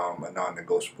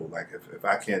non-negotiable. Like, if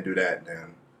I can't do that,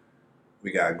 then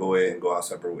we gotta go ahead and go our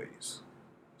separate ways.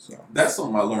 So that's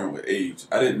something I learned with age.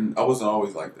 I wasn't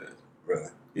always like that. Really?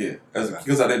 Yeah,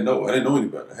 because I didn't know any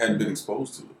better. I hadn't been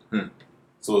exposed to it.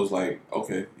 So it was like,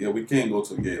 okay, yeah, we can go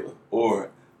to a gala, or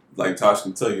like Tosh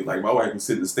can tell you, like my wife can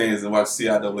sit in the stands and watch a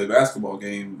CIAA basketball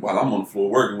game while I'm on the floor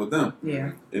working with them.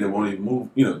 Yeah, and it won't even move.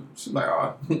 She's like,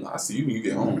 oh, I see you when you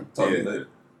get home. Talk to you later.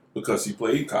 Because she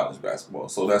played college basketball,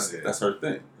 so that's her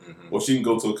thing. Mm-hmm. Or she can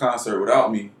go to a concert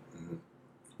without me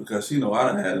because she know I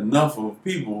done had enough of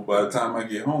people by the time I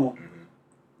get home.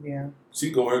 Mm-hmm. Yeah,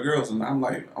 she go with her girls, and I'm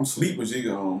like, I'm sleep when she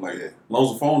go home. Like, as long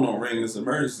as the phone don't ring, it's an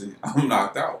emergency. I'm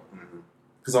knocked out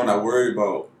because I'm not worried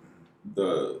about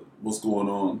what's going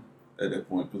on at that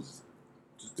point. Because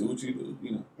just do what you do,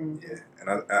 Yeah, and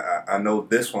I know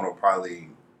this one will probably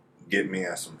get me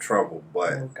in some trouble,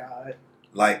 but oh God.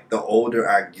 Like, the older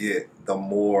I get, the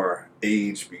more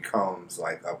age becomes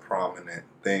like a prominent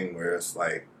thing where it's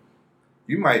like,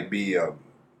 you might be a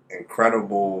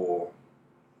incredible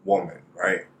woman,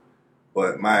 right?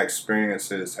 But my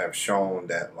experiences have shown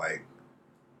that, like,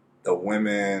 the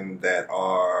women that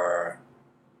are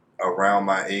around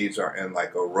my age are in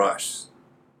like a rush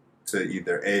to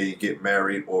either A, get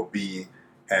married, or B,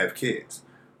 have kids,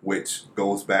 which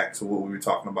goes back to what we were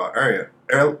talking about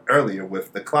earlier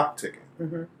with the clock ticking.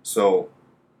 Mm-hmm. So,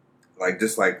 like,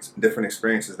 just like different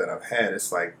experiences that I've had,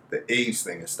 it's like the age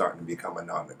thing is starting to become a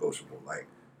non-negotiable. Like,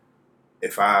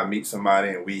 if I meet somebody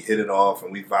and we hit it off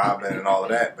and we vibing and all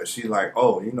of that, but she's like,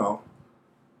 oh,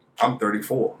 I'm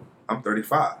 34, I'm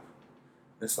 35.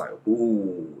 It's like,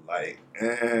 ooh, like,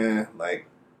 like,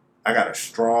 I got a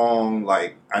strong,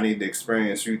 like, I need to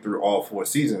experience you through all 4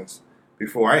 seasons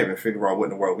before I even figure out what in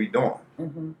the world we doing.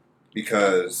 Mm-hmm.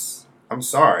 Because, I'm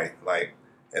sorry, like,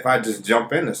 if I just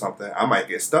jump into something, I might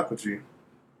get stuck with you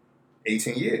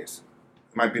 18 years.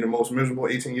 It might be the most miserable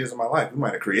 18 years of my life. We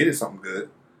might have created something good,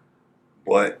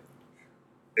 but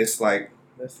it's like,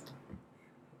 Listen.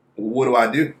 what do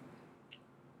I do?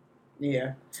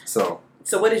 Yeah. So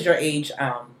what is your age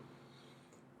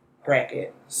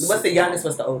bracket? What's the youngest?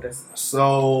 What's the oldest?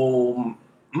 So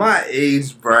my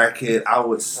age bracket, I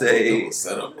would say,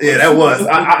 Setup. yeah, that was.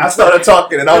 I started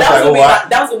talking and I was that like,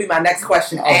 was gonna be my next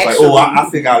question. I was Actually, like, I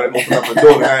think I'd open up a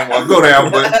door. I ain't want to go there,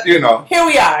 but you know. Here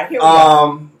we are.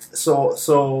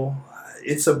 So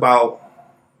it's about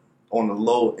on the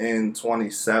low end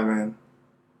 27,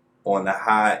 on the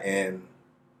high end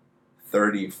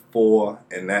 34,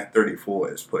 and that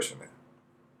 34 is pushing it.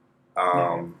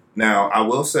 Now I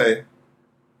will say,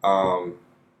 I've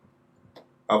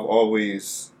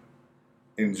always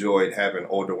enjoyed having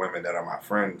older women that are my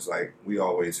friends. Like, we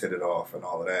always hit it off and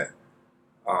all of that.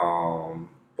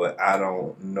 But I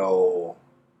don't know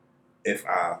if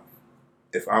I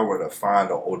were to find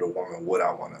an older woman, would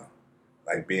I want to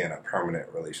like be in a permanent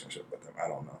relationship with them? I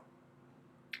don't know.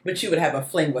 But you would have a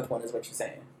fling with one, is what you're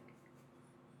saying.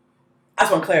 I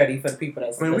just want clarity for the people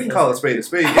that's. I mean, we can call it spade a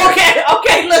spade. Yeah.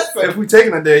 Okay, listen. If we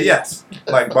taking it there, yes.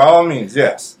 Like, by all means,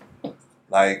 yes.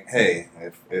 Like, hey,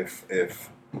 if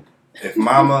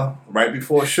mama right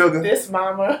before sugar, This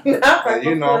mama, not right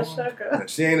you know, before sugar. if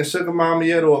she ain't a sugar mama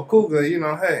yet or a cougar, you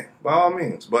know, hey, by all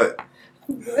means. But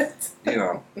you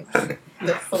know,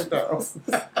 That's so dumb.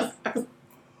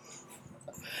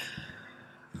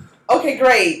 Okay,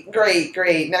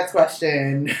 great. Next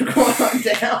question. Going on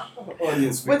down.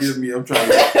 Audience, forgive me. I'm trying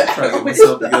to get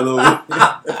myself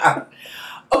together.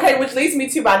 Okay, which leads me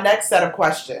to my next set of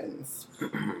questions.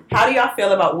 How do y'all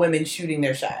feel about women shooting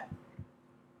their shot?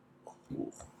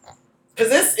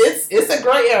 Because it's a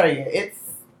gray area.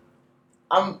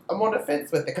 I'm on the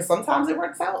fence with it because sometimes it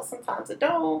works out, sometimes it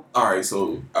don't. All right,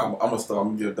 so I'm gonna start.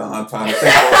 I'm gonna give Don time to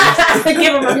think about this.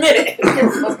 Give him a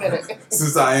minute.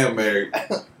 Since I am married,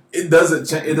 it doesn't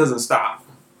change. It doesn't stop.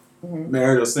 Mm-hmm.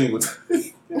 Married or single,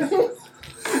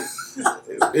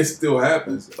 it still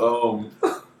happens.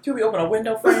 Should we open a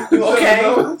window for you? You okay?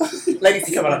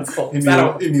 Legacy coming out of school. He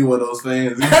need one of those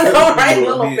fans. I know, right?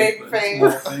 Little baby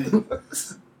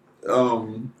fans. I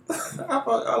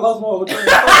lost my whole train.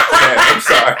 I'm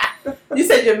sorry. You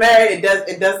said you're married.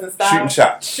 It doesn't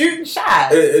stop. Shooting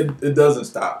shots. It doesn't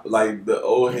stop. Like the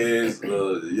old heads,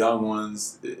 the young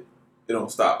ones, it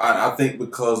don't stop. I think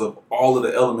because of all of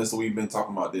the elements that we've been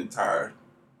talking about the entire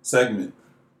segment,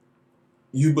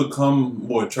 you become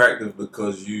more attractive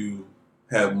because you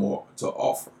have more to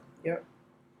offer. Yep.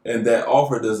 And that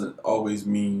offer doesn't always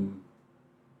mean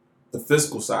the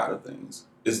physical side of things.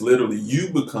 It's literally you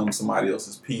become somebody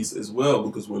else's piece as well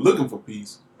because we're looking for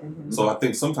peace. Mm-hmm. So I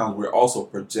think sometimes we're also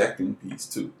projecting peace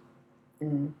too.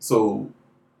 Mm-hmm. So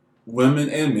women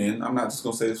and men, I'm not just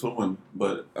going to say this for women,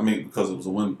 but I mean, because it was a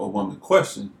woman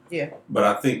question. Yeah. But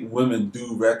I think women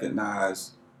do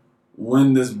recognize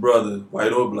when this brother,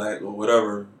 white or black or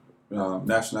whatever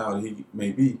nationality he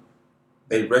may be,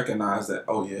 they recognize that,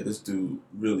 oh yeah, this dude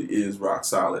really is rock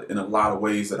solid in a lot of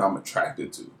ways that I'm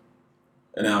attracted to.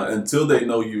 And now, until they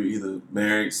know you're either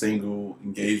married, single,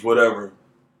 engaged, whatever,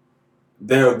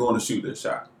 they're going to shoot their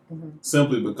shot. Mm-hmm.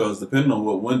 Simply because depending on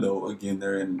what window, again,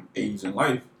 they're in age in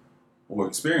life or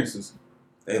experiences,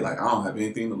 they like, I don't have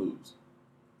anything to lose.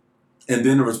 And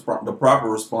then the proper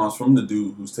response from the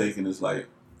dude who's taking is like,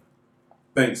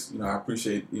 thanks, I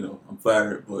appreciate, I'm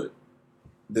flattered, but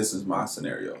this is my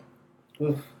scenario.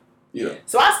 Oof. Yeah.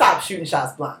 So I stopped shooting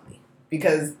shots blindly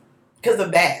because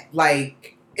of that.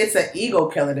 Like, it's an ego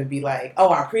killer to be like, oh,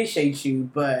 I appreciate you,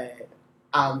 but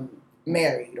I'm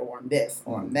married or I'm this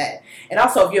or I'm that. And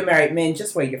also, if you're married, men,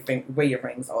 just wear your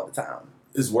rings all the time.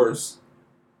 It's worse.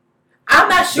 I'm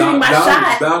not shooting my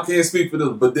shot. Don can't speak for this,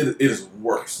 but it is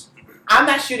worse. I'm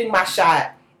not shooting my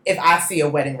shot if I see a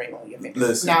wedding ring on your finger.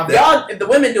 Listen, now, if the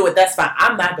women do it, that's fine.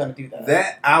 I'm not going to do that.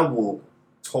 That I will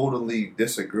totally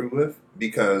disagree with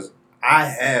because I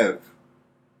have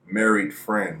married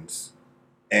friends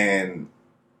and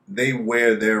they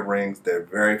wear their rings. They're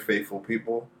very faithful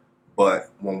people. But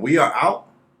when we are out,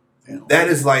 that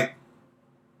is like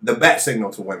the bat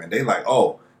signal to women. They like,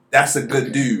 oh, that's a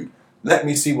good dude. Let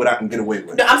me see what I can get away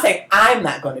with. No, I'm saying I'm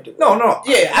not going to do it. No.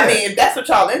 Yeah, I mean, if that's what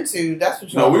y'all into, that's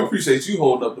what y'all No, we appreciate you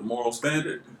holding up the moral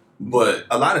standard. But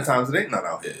a lot of times it ain't none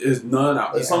out. It's none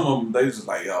out. Yeah. Some of them, they just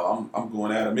like, yo, I'm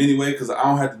going at him anyway because I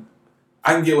don't have to.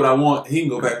 I can get what I want. He can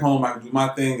go back home. I can do my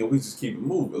thing, and we just keep it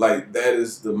moving. Like that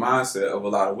is the mindset of a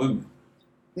lot of women.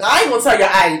 No, I ain't gonna tell you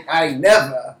I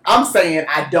never. I'm saying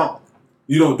I don't.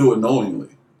 You don't do it knowingly.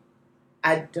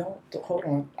 I don't. Hold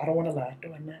on. I don't want to lie.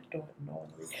 Do I not do it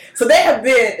normally? So there have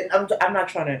been. I'm not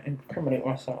trying to incriminate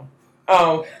myself.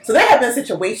 So there have been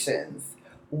situations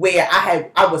where I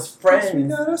was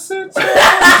friends. I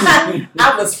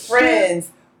was friends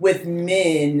with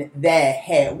men that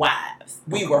had wives.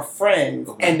 We were friends,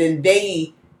 and then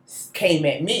they came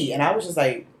at me, and I was just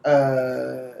like,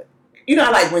 you know,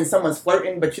 like when someone's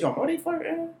flirting, but you don't know they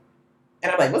flirting,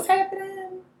 and I'm like, what's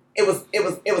happening? It was like you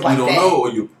don't that. know,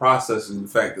 or you're processing the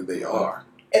fact that they are.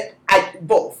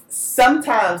 Both.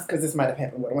 Sometimes, because this might have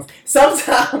happened more than once.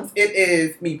 Sometimes it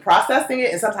is me processing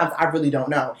it, and sometimes I really don't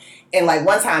know. And like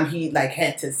one time, he like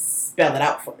had to spell it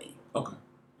out for me. Okay,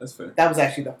 that's fair. That was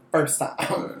actually the first time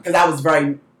because I was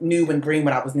very new and green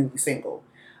when I was newly single.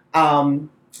 And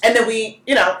then we,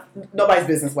 you know, nobody's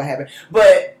business what happened,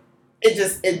 but it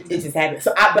just happened.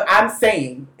 So, but I'm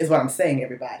saying is what I'm saying.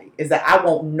 Everybody is that I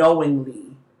won't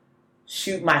knowingly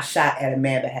shoot my shot at a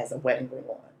man that has a wedding ring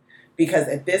on. Because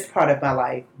at this part of my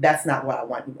life, that's not what I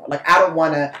want anymore. Like, I don't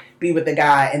want to be with the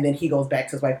guy and then he goes back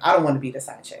to his wife. I don't want to be the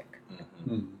side chick.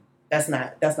 Mm-hmm. That's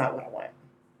not what I want.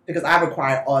 Because I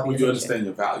require all the attention. You understand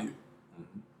your value.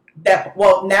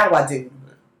 Well, now I do.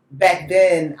 Back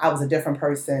then, I was a different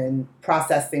person,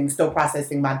 still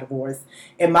processing my divorce.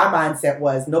 And my mindset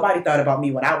was, nobody thought about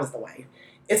me when I was the wife.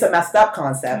 It's a messed up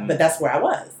concept, but that's where I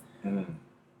was.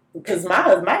 Because my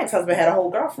ex-husband had a whole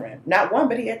girlfriend. Not one,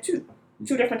 but he had two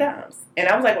different times. And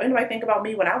I was like, well, anybody think about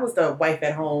me when I was the wife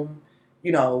at home,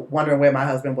 you know, wondering where my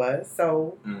husband was.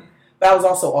 So, but I was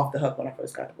also off the hook when I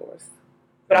first got divorced.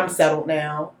 But I'm settled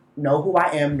now, know who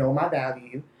I am, know my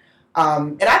value.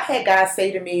 And I've had guys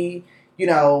say to me, you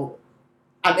know,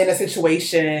 I'm in a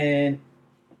situation,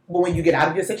 but when you get out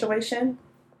of your situation,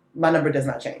 my number does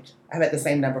not change. I've had the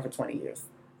same number for 20 years.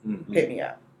 Hit me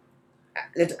up.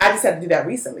 I just had to do that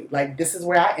recently. Like, this is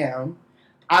where I am.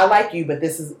 I like you, but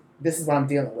this is what I'm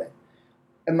dealing with.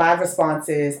 And my response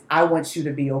is, I want you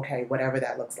to be okay, whatever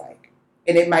that looks like.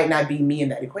 And it might not be me in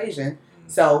that equation.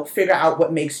 So figure out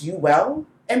what makes you well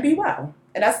and be well.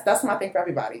 And that's my thing for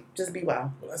everybody. Just be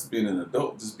well. Well, that's being an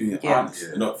adult, just being honest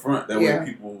and upfront. That way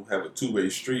people have a two-way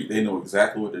street. They know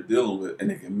exactly what they're dealing with, and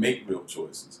they can make real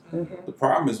choices. The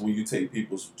problem is when you take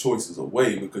people's choices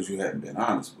away because you haven't been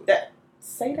honest with them.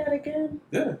 Say that again.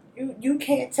 Yeah. You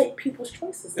can't take people's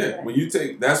choices away. Yeah.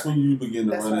 That's when you begin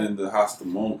to run into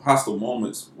hostile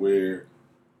moments where,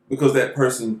 because that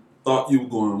person thought you were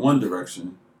going in one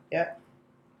direction. Yep.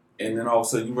 And then all of a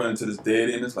sudden you run into this dead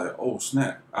end. It's like, oh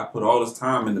snap! I put all this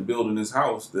time into building this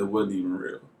house that wasn't even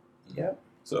real. Yep.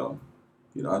 So,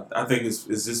 you know, I think it's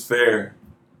just fair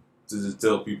to just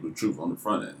tell people the truth on the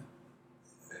front end.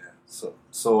 Yeah.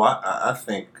 So I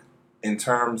think in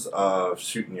terms of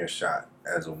shooting your shot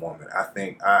as a woman, I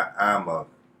think I'm a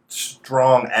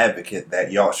strong advocate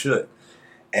that y'all should.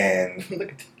 And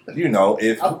you know,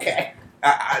 if okay.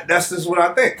 That's just what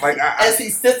I think. Like, as he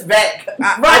sits back,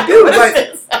 I do.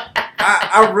 Like,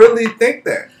 I really think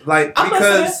that. Like,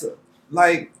 because,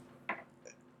 like,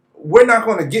 we're not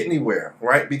going to get anywhere,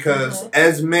 right? Because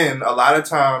as men, a lot of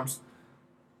times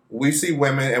we see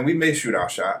women and we may shoot our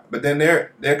shot, but then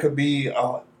there could be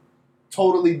a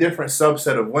totally different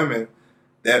subset of women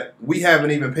that we haven't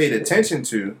even paid attention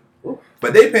to,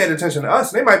 but they paying attention to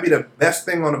us. And they might be the best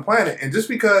thing on the planet, and just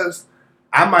because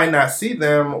I might not see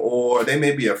them, or they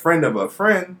may be a friend of a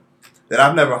friend that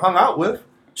I've never hung out with,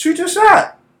 shoot your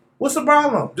shot. What's the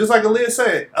problem? Just like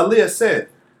Aaliyah said,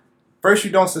 first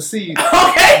you don't succeed,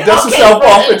 dust yourself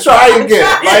off and try again.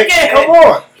 Like, come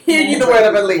on. Hear you the word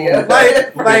of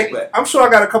Aaliyah. Like, I'm sure I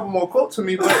got a couple more quotes to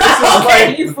me, but it's just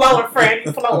like, you flowing, friend,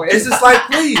 you flowing. It's just like,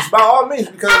 please, by all means,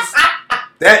 because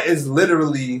that is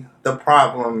literally the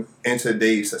problem in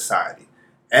today's society.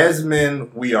 As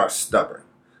men, we are stubborn.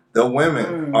 The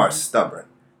women are stubborn.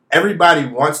 Everybody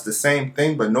wants the same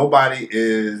thing, but nobody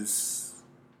is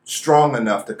strong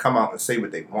enough to come out and say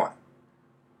what they want.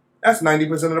 That's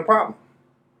 90% of the problem.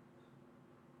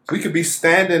 We could be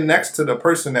standing next to the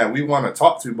person that we want to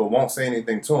talk to, but won't say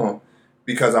anything to them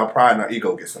because our pride and our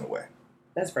ego gets in the way.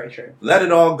 That's very true. Let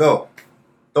it all go.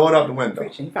 Throw it out the window.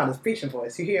 Preaching. He found his preaching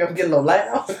voice. You hear him get a little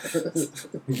loud?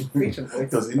 Preaching voice.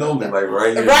 Because he knows me like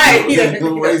right here. Right. He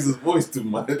don't raise his voice too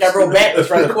much. Got real Baptist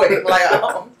right quick. Like,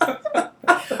 but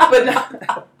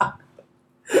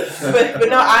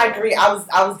no, I agree. I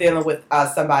was dealing with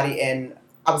somebody, and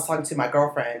I was talking to my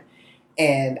girlfriend,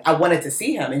 and I wanted to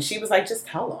see him, and she was like, just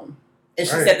tell him. And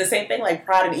she said the same thing, like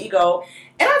pride and ego.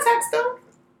 And I texted him,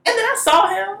 and then I saw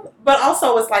him, but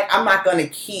also it's like, I'm not going to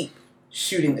keep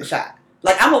shooting the shot.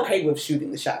 Like, I'm okay with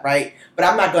shooting the shot, right? But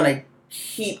I'm not going to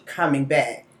keep coming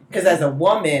back. Because as a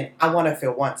woman, I want to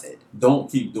feel wanted. Don't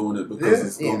keep doing it because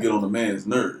it's going to get on the man's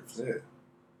nerves. Yeah.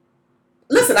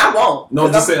 Listen, I won't. No,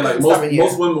 I'm just saying, like, most here.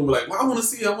 women will be like, well, I want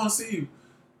to see you.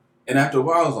 And after a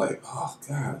while, I was like, oh,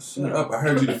 God, shut up. I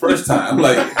heard you the first time.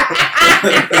 Like,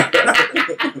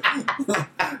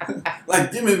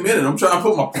 like, give me a minute. I'm trying to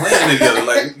put my plan together.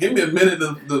 Like, give me a minute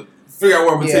to figure out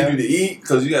where I'm going to take you to eat.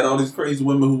 Because you got all these crazy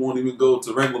women who won't even go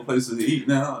to regular places to eat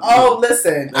now. Oh,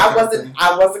 listen. I wasn't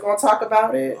going to talk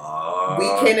about it. We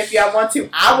can if y'all want to.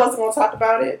 I wasn't going to talk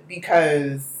about it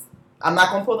because I'm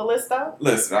not going to pull the list up.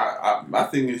 Listen, my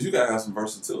thing is you got to have some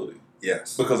versatility.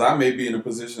 Yes. Because I may be in a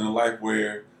position in life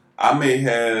where I may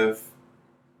have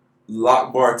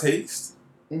lock bar taste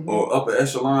or upper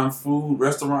echelon food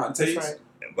restaurant taste. Right.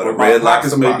 But a red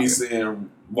pockets may be saying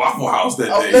Waffle House that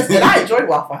day. Listen, I enjoy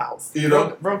Waffle House. You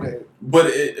know, real good.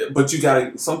 But you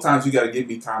gotta sometimes you gotta give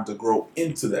me time to grow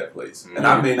into that place, and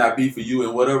I may not be for you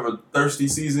in whatever thirsty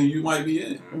season you might be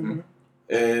in. Mm-hmm.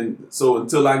 And so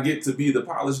until I get to be the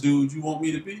polished dude you want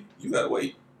me to be, you gotta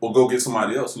wait. Or go get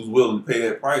somebody else who's willing to pay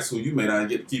that price who you may not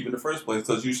get to keep in the first place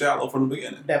because you shallow from the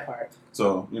beginning. That part.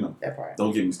 So, you know, that part.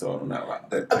 Don't get me started on that line.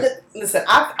 Listen,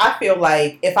 I feel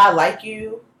like if I like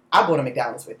you, I'll go to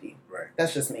McDonald's with you. Right.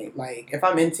 That's just me. Like, if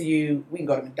I'm into you, we can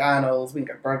go to McDonald's, we can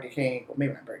go to Burger King, well,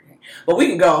 maybe not Burger King, but we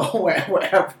can go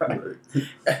wherever.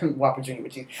 Right. Whopper Junior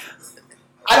with you.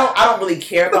 I don't really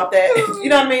care about that. You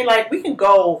know what I mean? Like, we can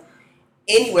go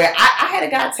anywhere. I had a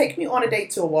guy take me on a date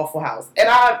to a Waffle House, and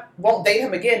I won't date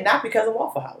him again, not because of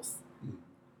Waffle House.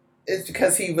 It's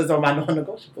because he was on my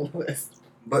non-negotiable list.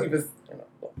 But he was,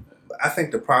 I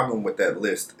think the problem with that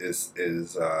list is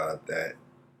that,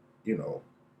 you know,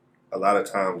 a lot of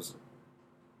times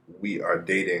we are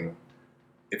dating.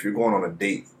 If you're going on a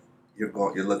date, you're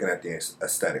looking at the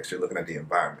aesthetics, you're looking at the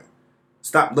environment.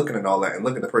 Stop looking at all that and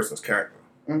look at the person's character.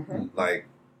 Mm-hmm. Like,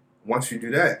 once you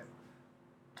do that,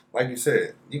 like you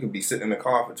said, you can be sitting in the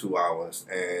car for 2 hours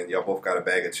and y'all both got a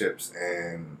bag of chips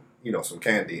and, you know, some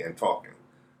candy and talking.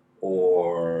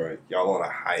 Or y'all on a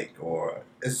hike, or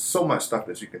it's so much stuff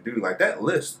that you can do. Like that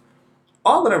list,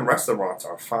 all of them restaurants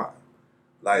are fine.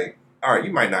 Like, all right,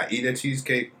 you might not eat a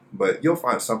cheesecake, but you'll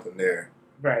find something there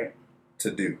right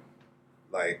to do.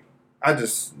 Like,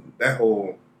 that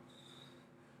whole,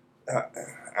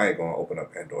 I ain't gonna open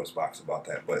up Pandora's box about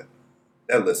that, but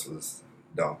that list was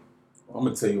dumb. I'm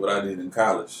gonna tell you what I did in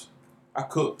college. I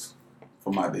cooked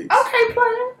for my dates. Okay,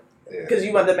 player. Because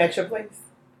you want them at your place.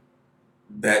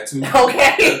 That too.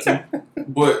 Okay. That too.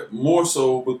 But more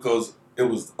so because it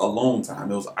was alone time.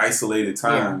 It was isolated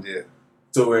time. Yeah.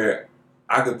 To where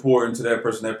I could pour into that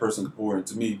person could pour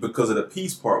into me because of the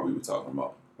peace part we were talking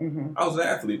about. Mm-hmm. I was an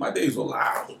athlete. My days were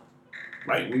loud.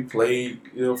 Like, we played,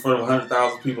 you know, in front of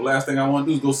 100,000 people. Last thing I want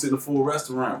to do is go sit in a full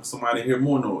restaurant with somebody to hear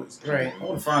more noise. Right. I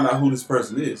want to find out who this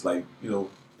person is. Like, you know,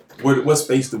 what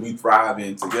space do we thrive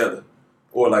in together?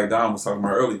 Or like Don was talking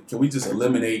about earlier, can we just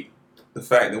eliminate the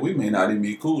fact that we may not even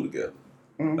be cool together?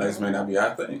 Mm-hmm. Like, this may not be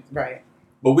our thing. Right.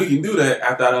 But we can do that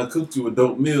after I done cooked you a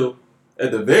dope meal.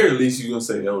 At the very least, you're going to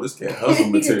say, oh, this cat hustle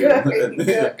material.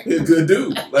 He's a good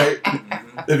dude. Like,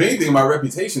 if anything, my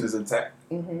reputation is intact.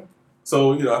 Mm-hmm.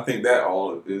 So, you know, I think that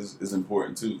all is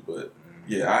important too. But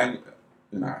yeah, I'd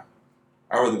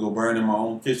rather go burn in my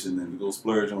own kitchen than to go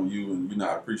splurge on you and you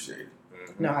not appreciate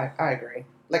it. No, I agree.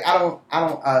 Like, I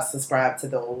don't subscribe to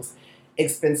those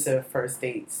expensive first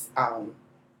dates. I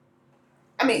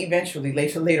mean, eventually,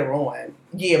 later on,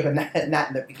 yeah, but not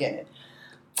in the beginning.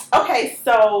 Okay,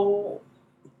 so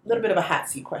a little bit of a hot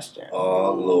seat question.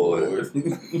 Oh Lord,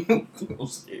 I'm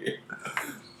scared.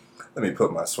 Let me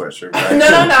put my sweatshirt back.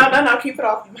 No. Keep it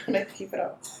off. Keep it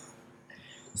off.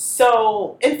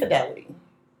 So, infidelity.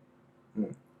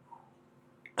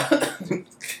 Did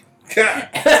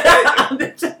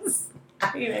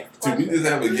we just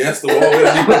have a guest already?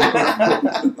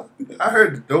 I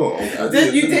heard the door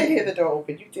open. You did hear the door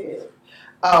open. You did.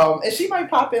 And she might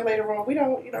pop in later on. We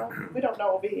don't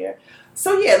know over here.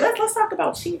 So yeah, let's talk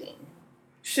about cheating.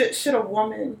 Should a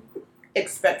woman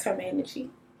expect her man to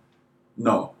cheat?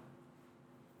 No.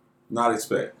 Not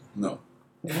expect. No.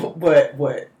 But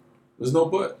what? There's no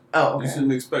but. Oh, okay. You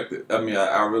shouldn't expect it. I mean,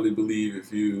 I really believe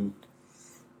if you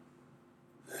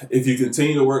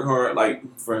continue to work hard,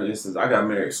 like, for instance, I got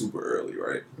married super early,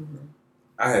 right? Mm-hmm.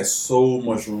 I had so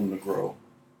much room to grow.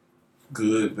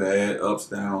 Good, bad, ups,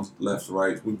 downs, lefts,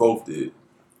 rights. We both did.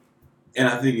 And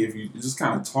I think if you just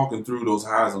kind of talking through those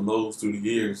highs and lows through the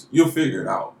years, you'll figure it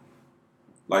out.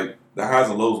 Like, the highs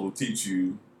and lows will teach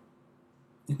you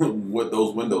what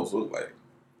those windows look like.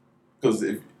 Because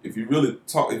if you're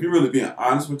really being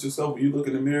honest with yourself when you look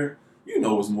in the mirror, you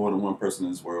know it's more than one person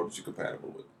in this world that you're compatible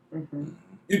with. Mm-hmm.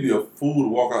 You'd be a fool to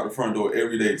walk out the front door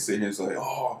every day and sit here and say,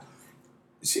 oh,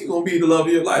 is she going to be the love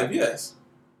of your life? Yes.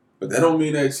 But that don't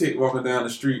mean that chick walking down the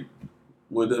street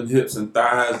with them hips and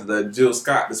thighs that Jill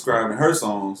Scott described in her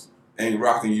songs ain't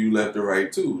rocking you left or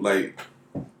right too. Like,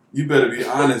 you better be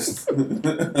honest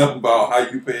about how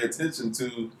you pay attention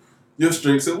to your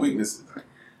strengths and weaknesses.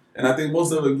 And I think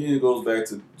most of it, again, goes back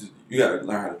to you got to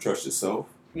learn how to trust yourself.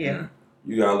 Yeah.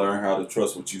 You got to learn how to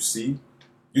trust what you see.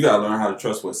 You got to learn how to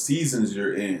trust what seasons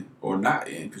you're in or not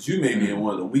in. Because you may be in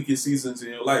one of the weakest seasons in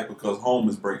your life because home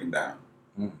is breaking down.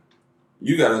 Mm.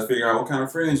 You got to figure out what kind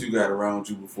of friends you got around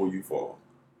you before you fall.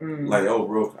 Like, oh,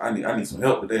 bro, I need some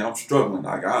help today. I'm struggling.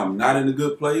 Like, I'm not in a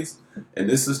good place. And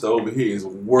this sister over here is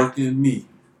working me.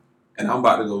 And I'm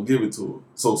about to go give it to her.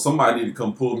 So somebody need to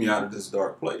come pull me out of this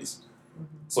dark place.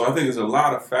 So I think there's a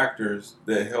lot of factors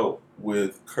that help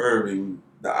with curbing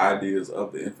the ideas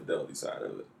of the infidelity side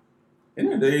of it. And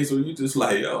there are days where you just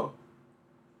like, yo,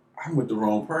 I'm with the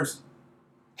wrong person.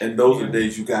 And those are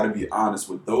days you got to be honest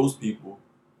with those people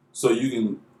so you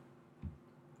can,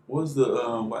 what's the,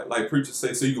 like preachers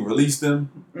say, so you can release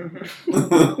them.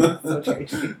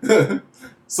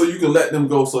 So you can let them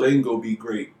go so they can go be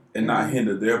great and not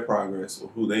hinder their progress or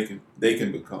who they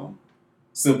can become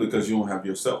simply because you don't have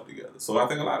yourself together. So I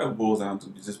think a lot of it boils down to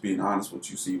just being honest with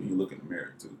what you see when you look in the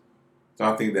mirror too. So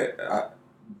I think that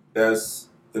that's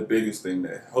the biggest thing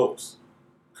that helps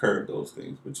curb those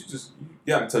things. But you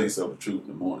got to tell yourself the truth in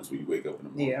the mornings when you wake up in the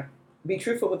morning. Yeah. Be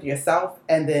truthful with yourself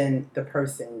and then the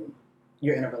person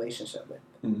you're in a relationship with.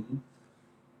 Mm-hmm.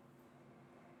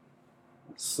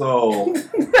 So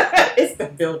it's the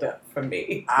build up for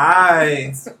me.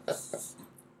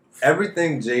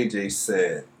 Everything JJ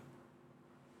said,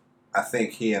 I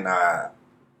think he and I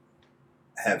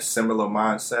have similar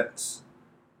mindsets,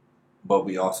 but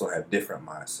we also have different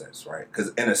mindsets, right?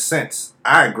 Because in a sense,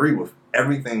 I agree with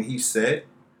everything he said,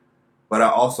 but I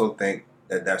also think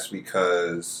that that's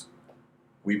because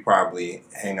we probably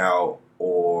hang out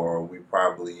or we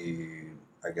probably,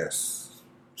 I guess,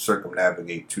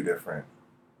 circumnavigate two different,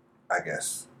 I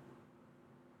guess,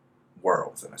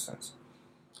 worlds in a sense.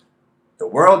 The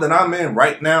world that I'm in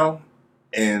right now,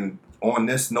 and on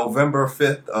this November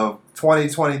 5th of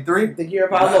 2023, the year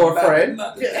of our Lord friend.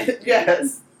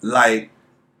 Yes. Like,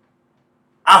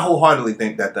 I wholeheartedly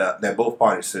think that both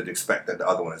parties should expect that the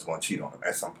other one is going to cheat on them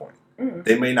at some point. Mm-hmm.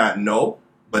 They may not know,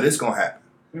 but it's going to happen.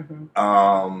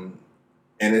 Mm-hmm.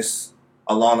 And it's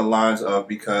along the lines of,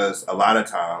 because a lot of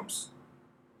times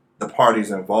the parties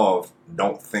involved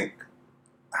don't think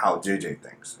how JJ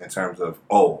thinks in terms of,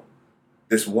 oh,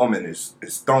 this woman is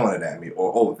throwing it at me,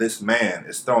 or, oh, this man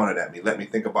is throwing it at me. Let me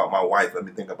think about my wife. Let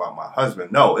me think about my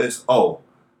husband. No, it's, oh,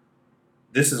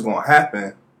 this is going to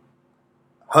happen.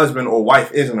 Husband or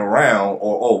wife isn't around,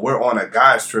 or, oh, we're on a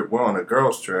guy's trip, we're on a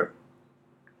girl's trip.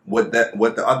 What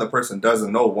the other person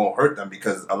doesn't know won't hurt them,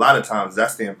 because a lot of times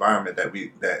that's the environment that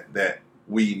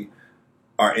we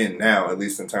are in now, at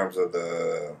least in terms of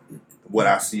what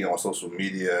I see on social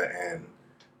media and,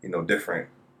 different,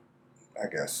 I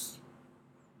guess,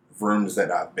 rooms that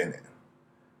I've been in.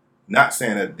 Not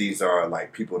saying that these are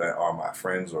like people that are my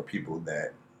friends or people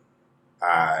that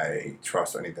I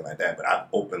trust or anything like that, but I've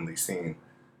openly seen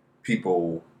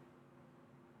people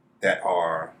that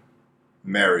are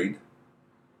married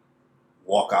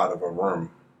walk out of a room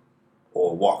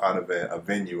or walk out of a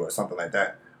venue or something like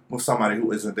that with somebody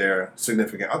who isn't their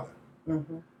significant other.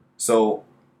 Mm-hmm. So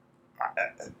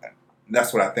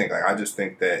that's what I think. Like, I just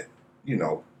think that,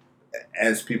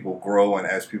 as people grow and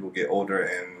as people get older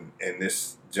in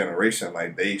this generation,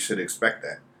 like, they should expect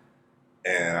that.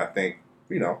 And I think,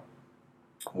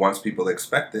 once people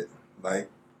expect it, like,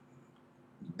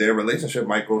 their relationship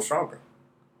might grow stronger.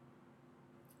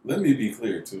 Let me be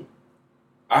clear, too.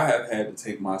 I have had to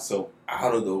take myself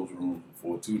out of those rooms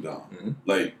before, too, Dom. Mm-hmm.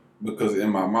 Like, because in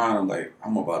my mind, I'm like,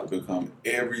 I'm about to become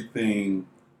everything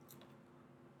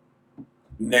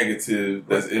negative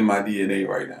that's in my DNA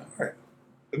right now. Right.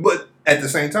 But at the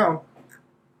same time,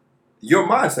 your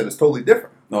mindset is totally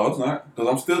different. No, it's not.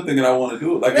 Because I'm still thinking I want to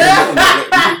do it. Like,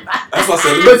 that's what I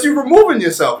said. But you're removing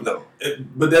yourself, though.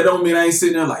 But that don't mean I ain't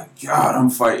sitting there like, God, I'm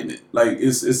fighting it. Like,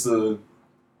 it's one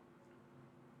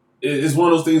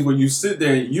of those things where you sit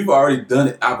there and you've already done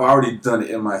it. I've already done it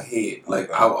in my head. Like,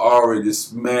 I've already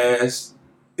smashed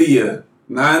Thea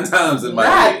 9 times in my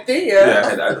head. Not Thea.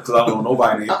 Yeah, because I don't know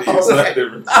nobody named Thea, so I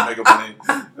didn't make up a name.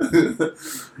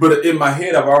 But in my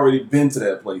head, I've already been to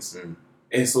that place. Mm.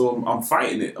 And so I'm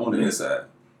fighting it on the inside.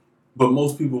 But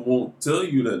most people won't tell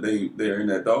you that they're in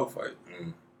that dogfight.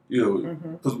 Mm.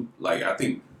 Because, like, I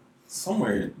think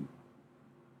somewhere,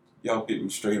 y'all get me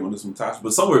straight on this one, Tasha,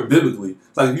 but somewhere biblically,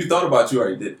 it's like, if you thought about it, you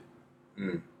already did it.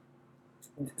 Mm.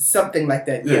 Something like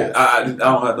that. Yeah, Yes. I don't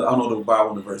know the Bible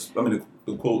and the verse. I mean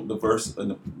the quote, the verse,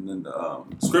 and the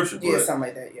scripture. Yeah, But something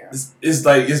like that. Yeah. it's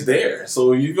like it's there.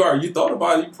 So you thought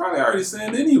about it. You probably already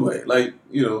sinned anyway. Like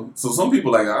So some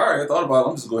people like, all right, I thought about it.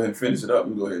 I'm just go ahead and finish it up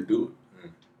and go ahead and do it.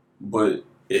 But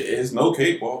it's no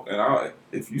cakewalk. And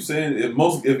if you saying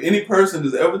if any person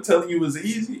is ever telling you it's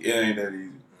easy, it ain't that easy.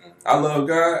 I love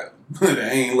God, but I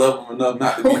ain't love him enough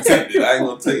not to be tempted. I ain't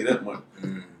gonna tell you that much.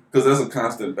 Because that's a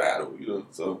constant battle,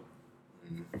 So,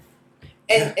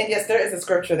 and yes, there is a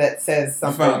scripture that says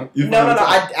something. You No, found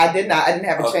it? I did not. I didn't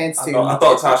have a chance to. I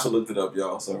thought Tasha looked it up,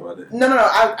 y'all. Sorry about that. No.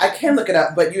 I can look it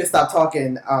up, but you had stopped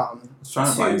talking. I was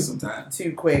trying to buy you some time.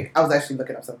 Too quick. I was actually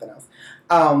looking up something else.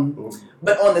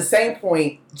 But on the same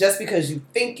point, just because you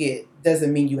think it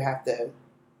doesn't mean you have to.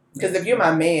 Because if you're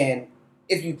my man,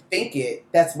 if you think it,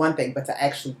 that's one thing, but to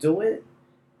actually do it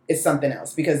is something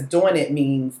else. Because doing it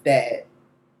means that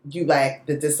you lack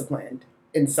the discipline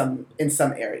in some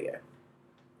area,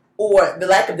 or the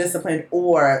lack of discipline,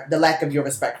 or the lack of your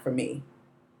respect for me,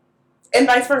 and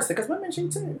vice versa. Because women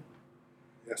cheat too.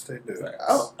 Yes, they do.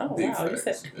 Oh Big wow! You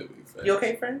facts. said Big facts. you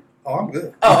okay, friend? Oh, I'm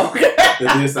good. Oh, okay.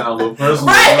 That did sound a little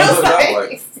personal. Right, I it was was like-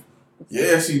 like,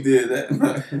 yeah, she did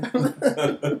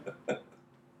that.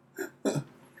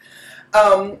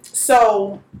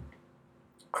 So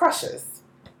crushes.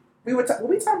 Were we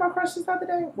talking about crushes the other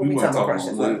day? Were we talking about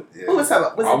crushes? Yeah. Who was talking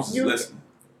about? Was I it was just you? listening.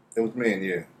 It was me and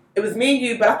you. It was me and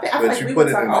you, but I feel But like you we put were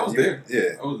it talking in. I was there.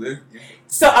 Yeah. I was there.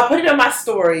 So I put it on my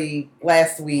story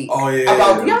last week Oh yeah.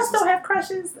 about, do y'all still have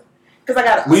crushes? Because I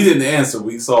got We didn't answer.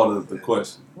 We saw the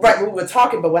question. right. We were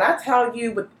talking, but when I tell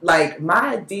you, like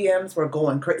my DMs were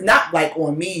going crazy. Not like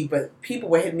on me, but people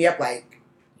were hitting me up like,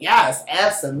 yes,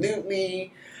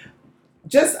 absolutely.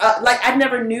 Just like I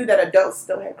never knew that adults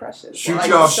still had crushes. Shoot Like,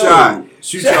 y'all so- shot.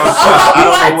 Shoot y'all shot.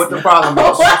 I don't know what the problem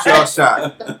is. Shoot y'all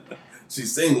shot.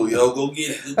 She's single, yo. Go get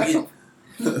it. Go get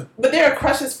it. But there are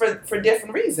crushes for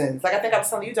different reasons. Like I think I was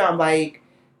telling you, Dom, like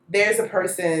there's a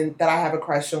person that I have a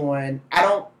crush on. I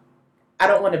don't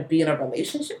want to be in a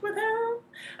relationship with him.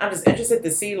 I'm just interested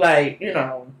to see, like,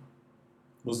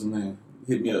 What's his name?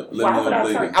 Hit me up. Why Let me would know I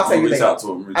later. tell you? I'll tell you reach later. out to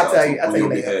him. I'll tell you on your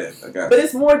later. behalf. I got But you.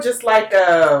 it's more just like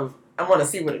I want to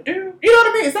see what it do. You know what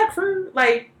I mean? Is that crude?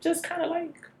 Like just kind of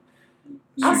like.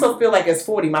 I also feel like as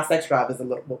 40, my sex drive is a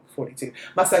little. Well, 42.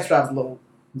 My sex drive is a little.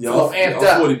 Y'all amped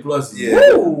up. 40 plus. Yeah.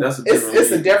 Woo! That's a different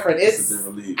It's a league. different. It's It's. a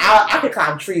different league. I could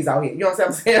climb trees out here. You know what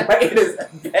I'm saying? Like it is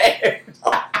bad.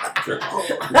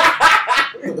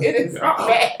 It is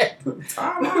bad.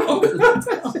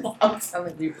 I'm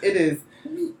telling you, it is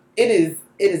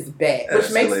bad. That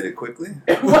Which makes escalated quickly.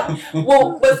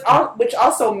 well, which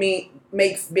also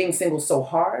makes being single so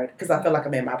hard because I feel like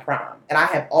I'm in my prime and I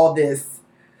have all this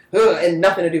and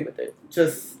nothing to do with it.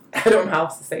 Just I don't know how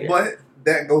else to say it. But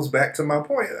that goes back to my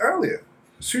point earlier.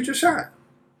 Shoot your shot.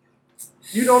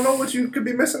 You don't know what you could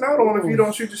be missing out on if you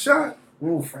don't shoot your shot.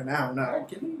 Ooh, for now, no.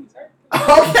 Okay.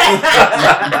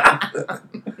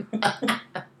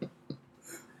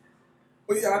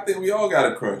 Well, yeah, I think we all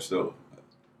got a crush though.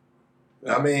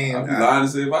 I mean, I'd be lying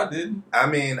to say if I didn't. I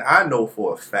mean, I know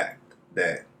for a fact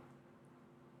that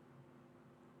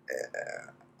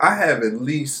I have at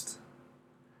least,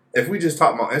 if we just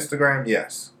talk about Instagram,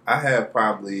 yes, I have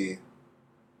probably,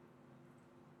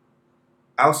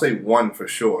 I'll say one for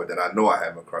sure that I know I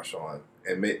have a crush on,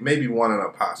 and maybe one in a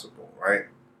possible, right?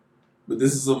 But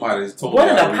this is somebody that's totally What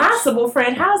in the outreach. possible,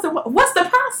 friend? How's it? What's the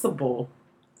possible?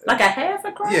 Like a half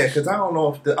a crush? Yeah, because I don't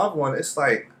know if the other one, it's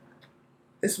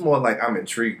more like I'm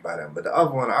intrigued by them, but the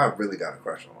other one I really got a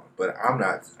crush on, but I'm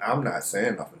not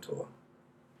saying nothing to her.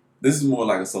 This is more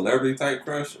like a celebrity type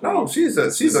crush. or No, she's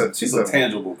a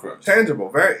tangible crush. tangible,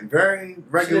 very very She live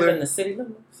in regular. the city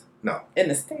limits? No. In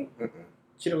the state? Mm-mm.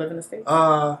 She don't live in the state?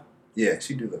 Yeah,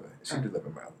 she do live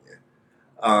in Maryland.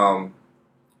 Yeah.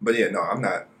 But yeah, no, I'm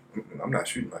not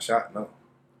shooting my shot. No.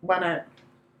 Why not?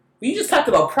 You just talked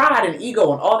about pride and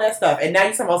ego and all that stuff, and now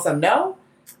you're talking about something. No,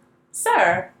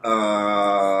 sir.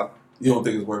 You don't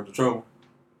think it's worth the trouble?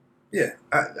 Yeah,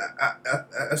 I,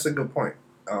 that's a good point,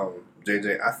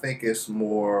 JJ. I think it's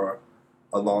more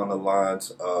along the lines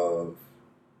of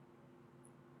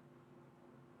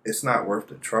it's not worth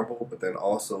the trouble, but then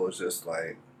also it's just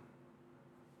like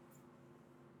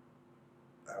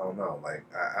I don't know. Like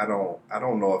I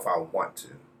don't know if I want to,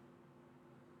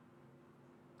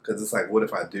 because it's like, what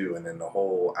if I do, and then the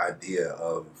whole idea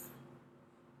of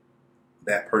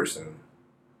that person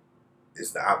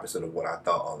is the opposite of what I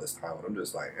thought all this time. And I'm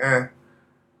just like,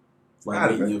 It's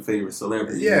like meeting your favorite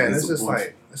celebrity. yeah, and it's just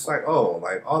like, oh,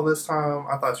 like all this time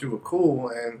I thought you were cool,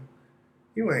 and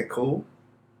you ain't cool.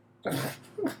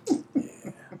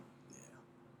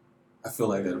 I feel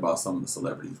like that about some of the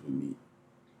celebrities we meet.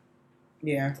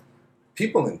 Yeah.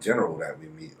 People in general that we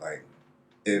meet, like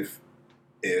if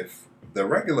the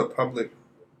regular public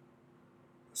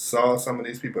saw some of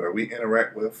these people that we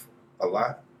interact with a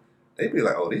lot, they'd be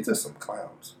like, "Oh, these are some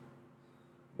clowns."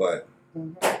 But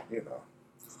you know,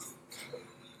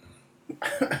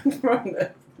 from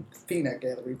the peanut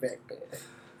gallery back there.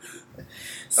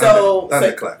 So,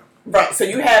 right. So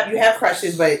you have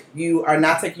crushes, but you are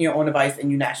not taking your own advice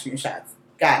and you're not shooting shots.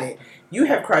 Got it. You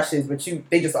have crushes, but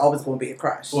they just always going to be a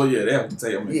crush. Well, yeah, they have to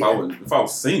tell you. I mean, if I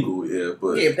was single, yeah,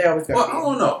 but yeah, they're always going to be. I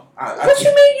don't know. What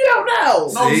you mean you don't know?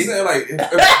 No, I'm just saying like,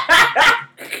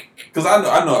 because I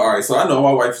know. All right, so I know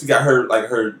my wife. She got her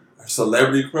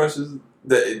celebrity crushes.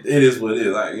 That it is what it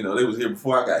is. Like, you know, they was here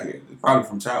before I got here, probably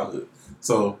from childhood.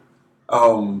 So,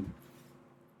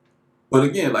 but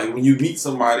again, like when you meet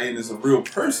somebody and it's a real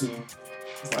person,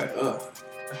 it's like,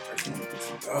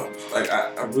 like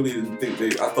I really didn't think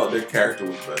I thought their character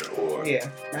was better, or you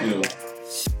know,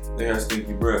 they had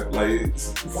stinky breath. Like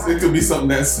it could be something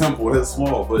that simple, that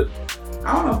small, but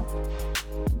I don't know.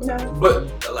 No. But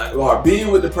like, or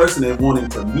being with the person and wanting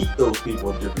to meet those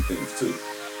people are different things too.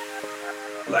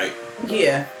 Like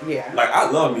like I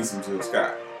love me some Jill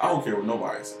Scott. I don't care what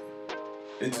nobody says.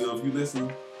 And Jill, if you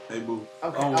listen, hey boo.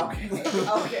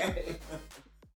 Okay.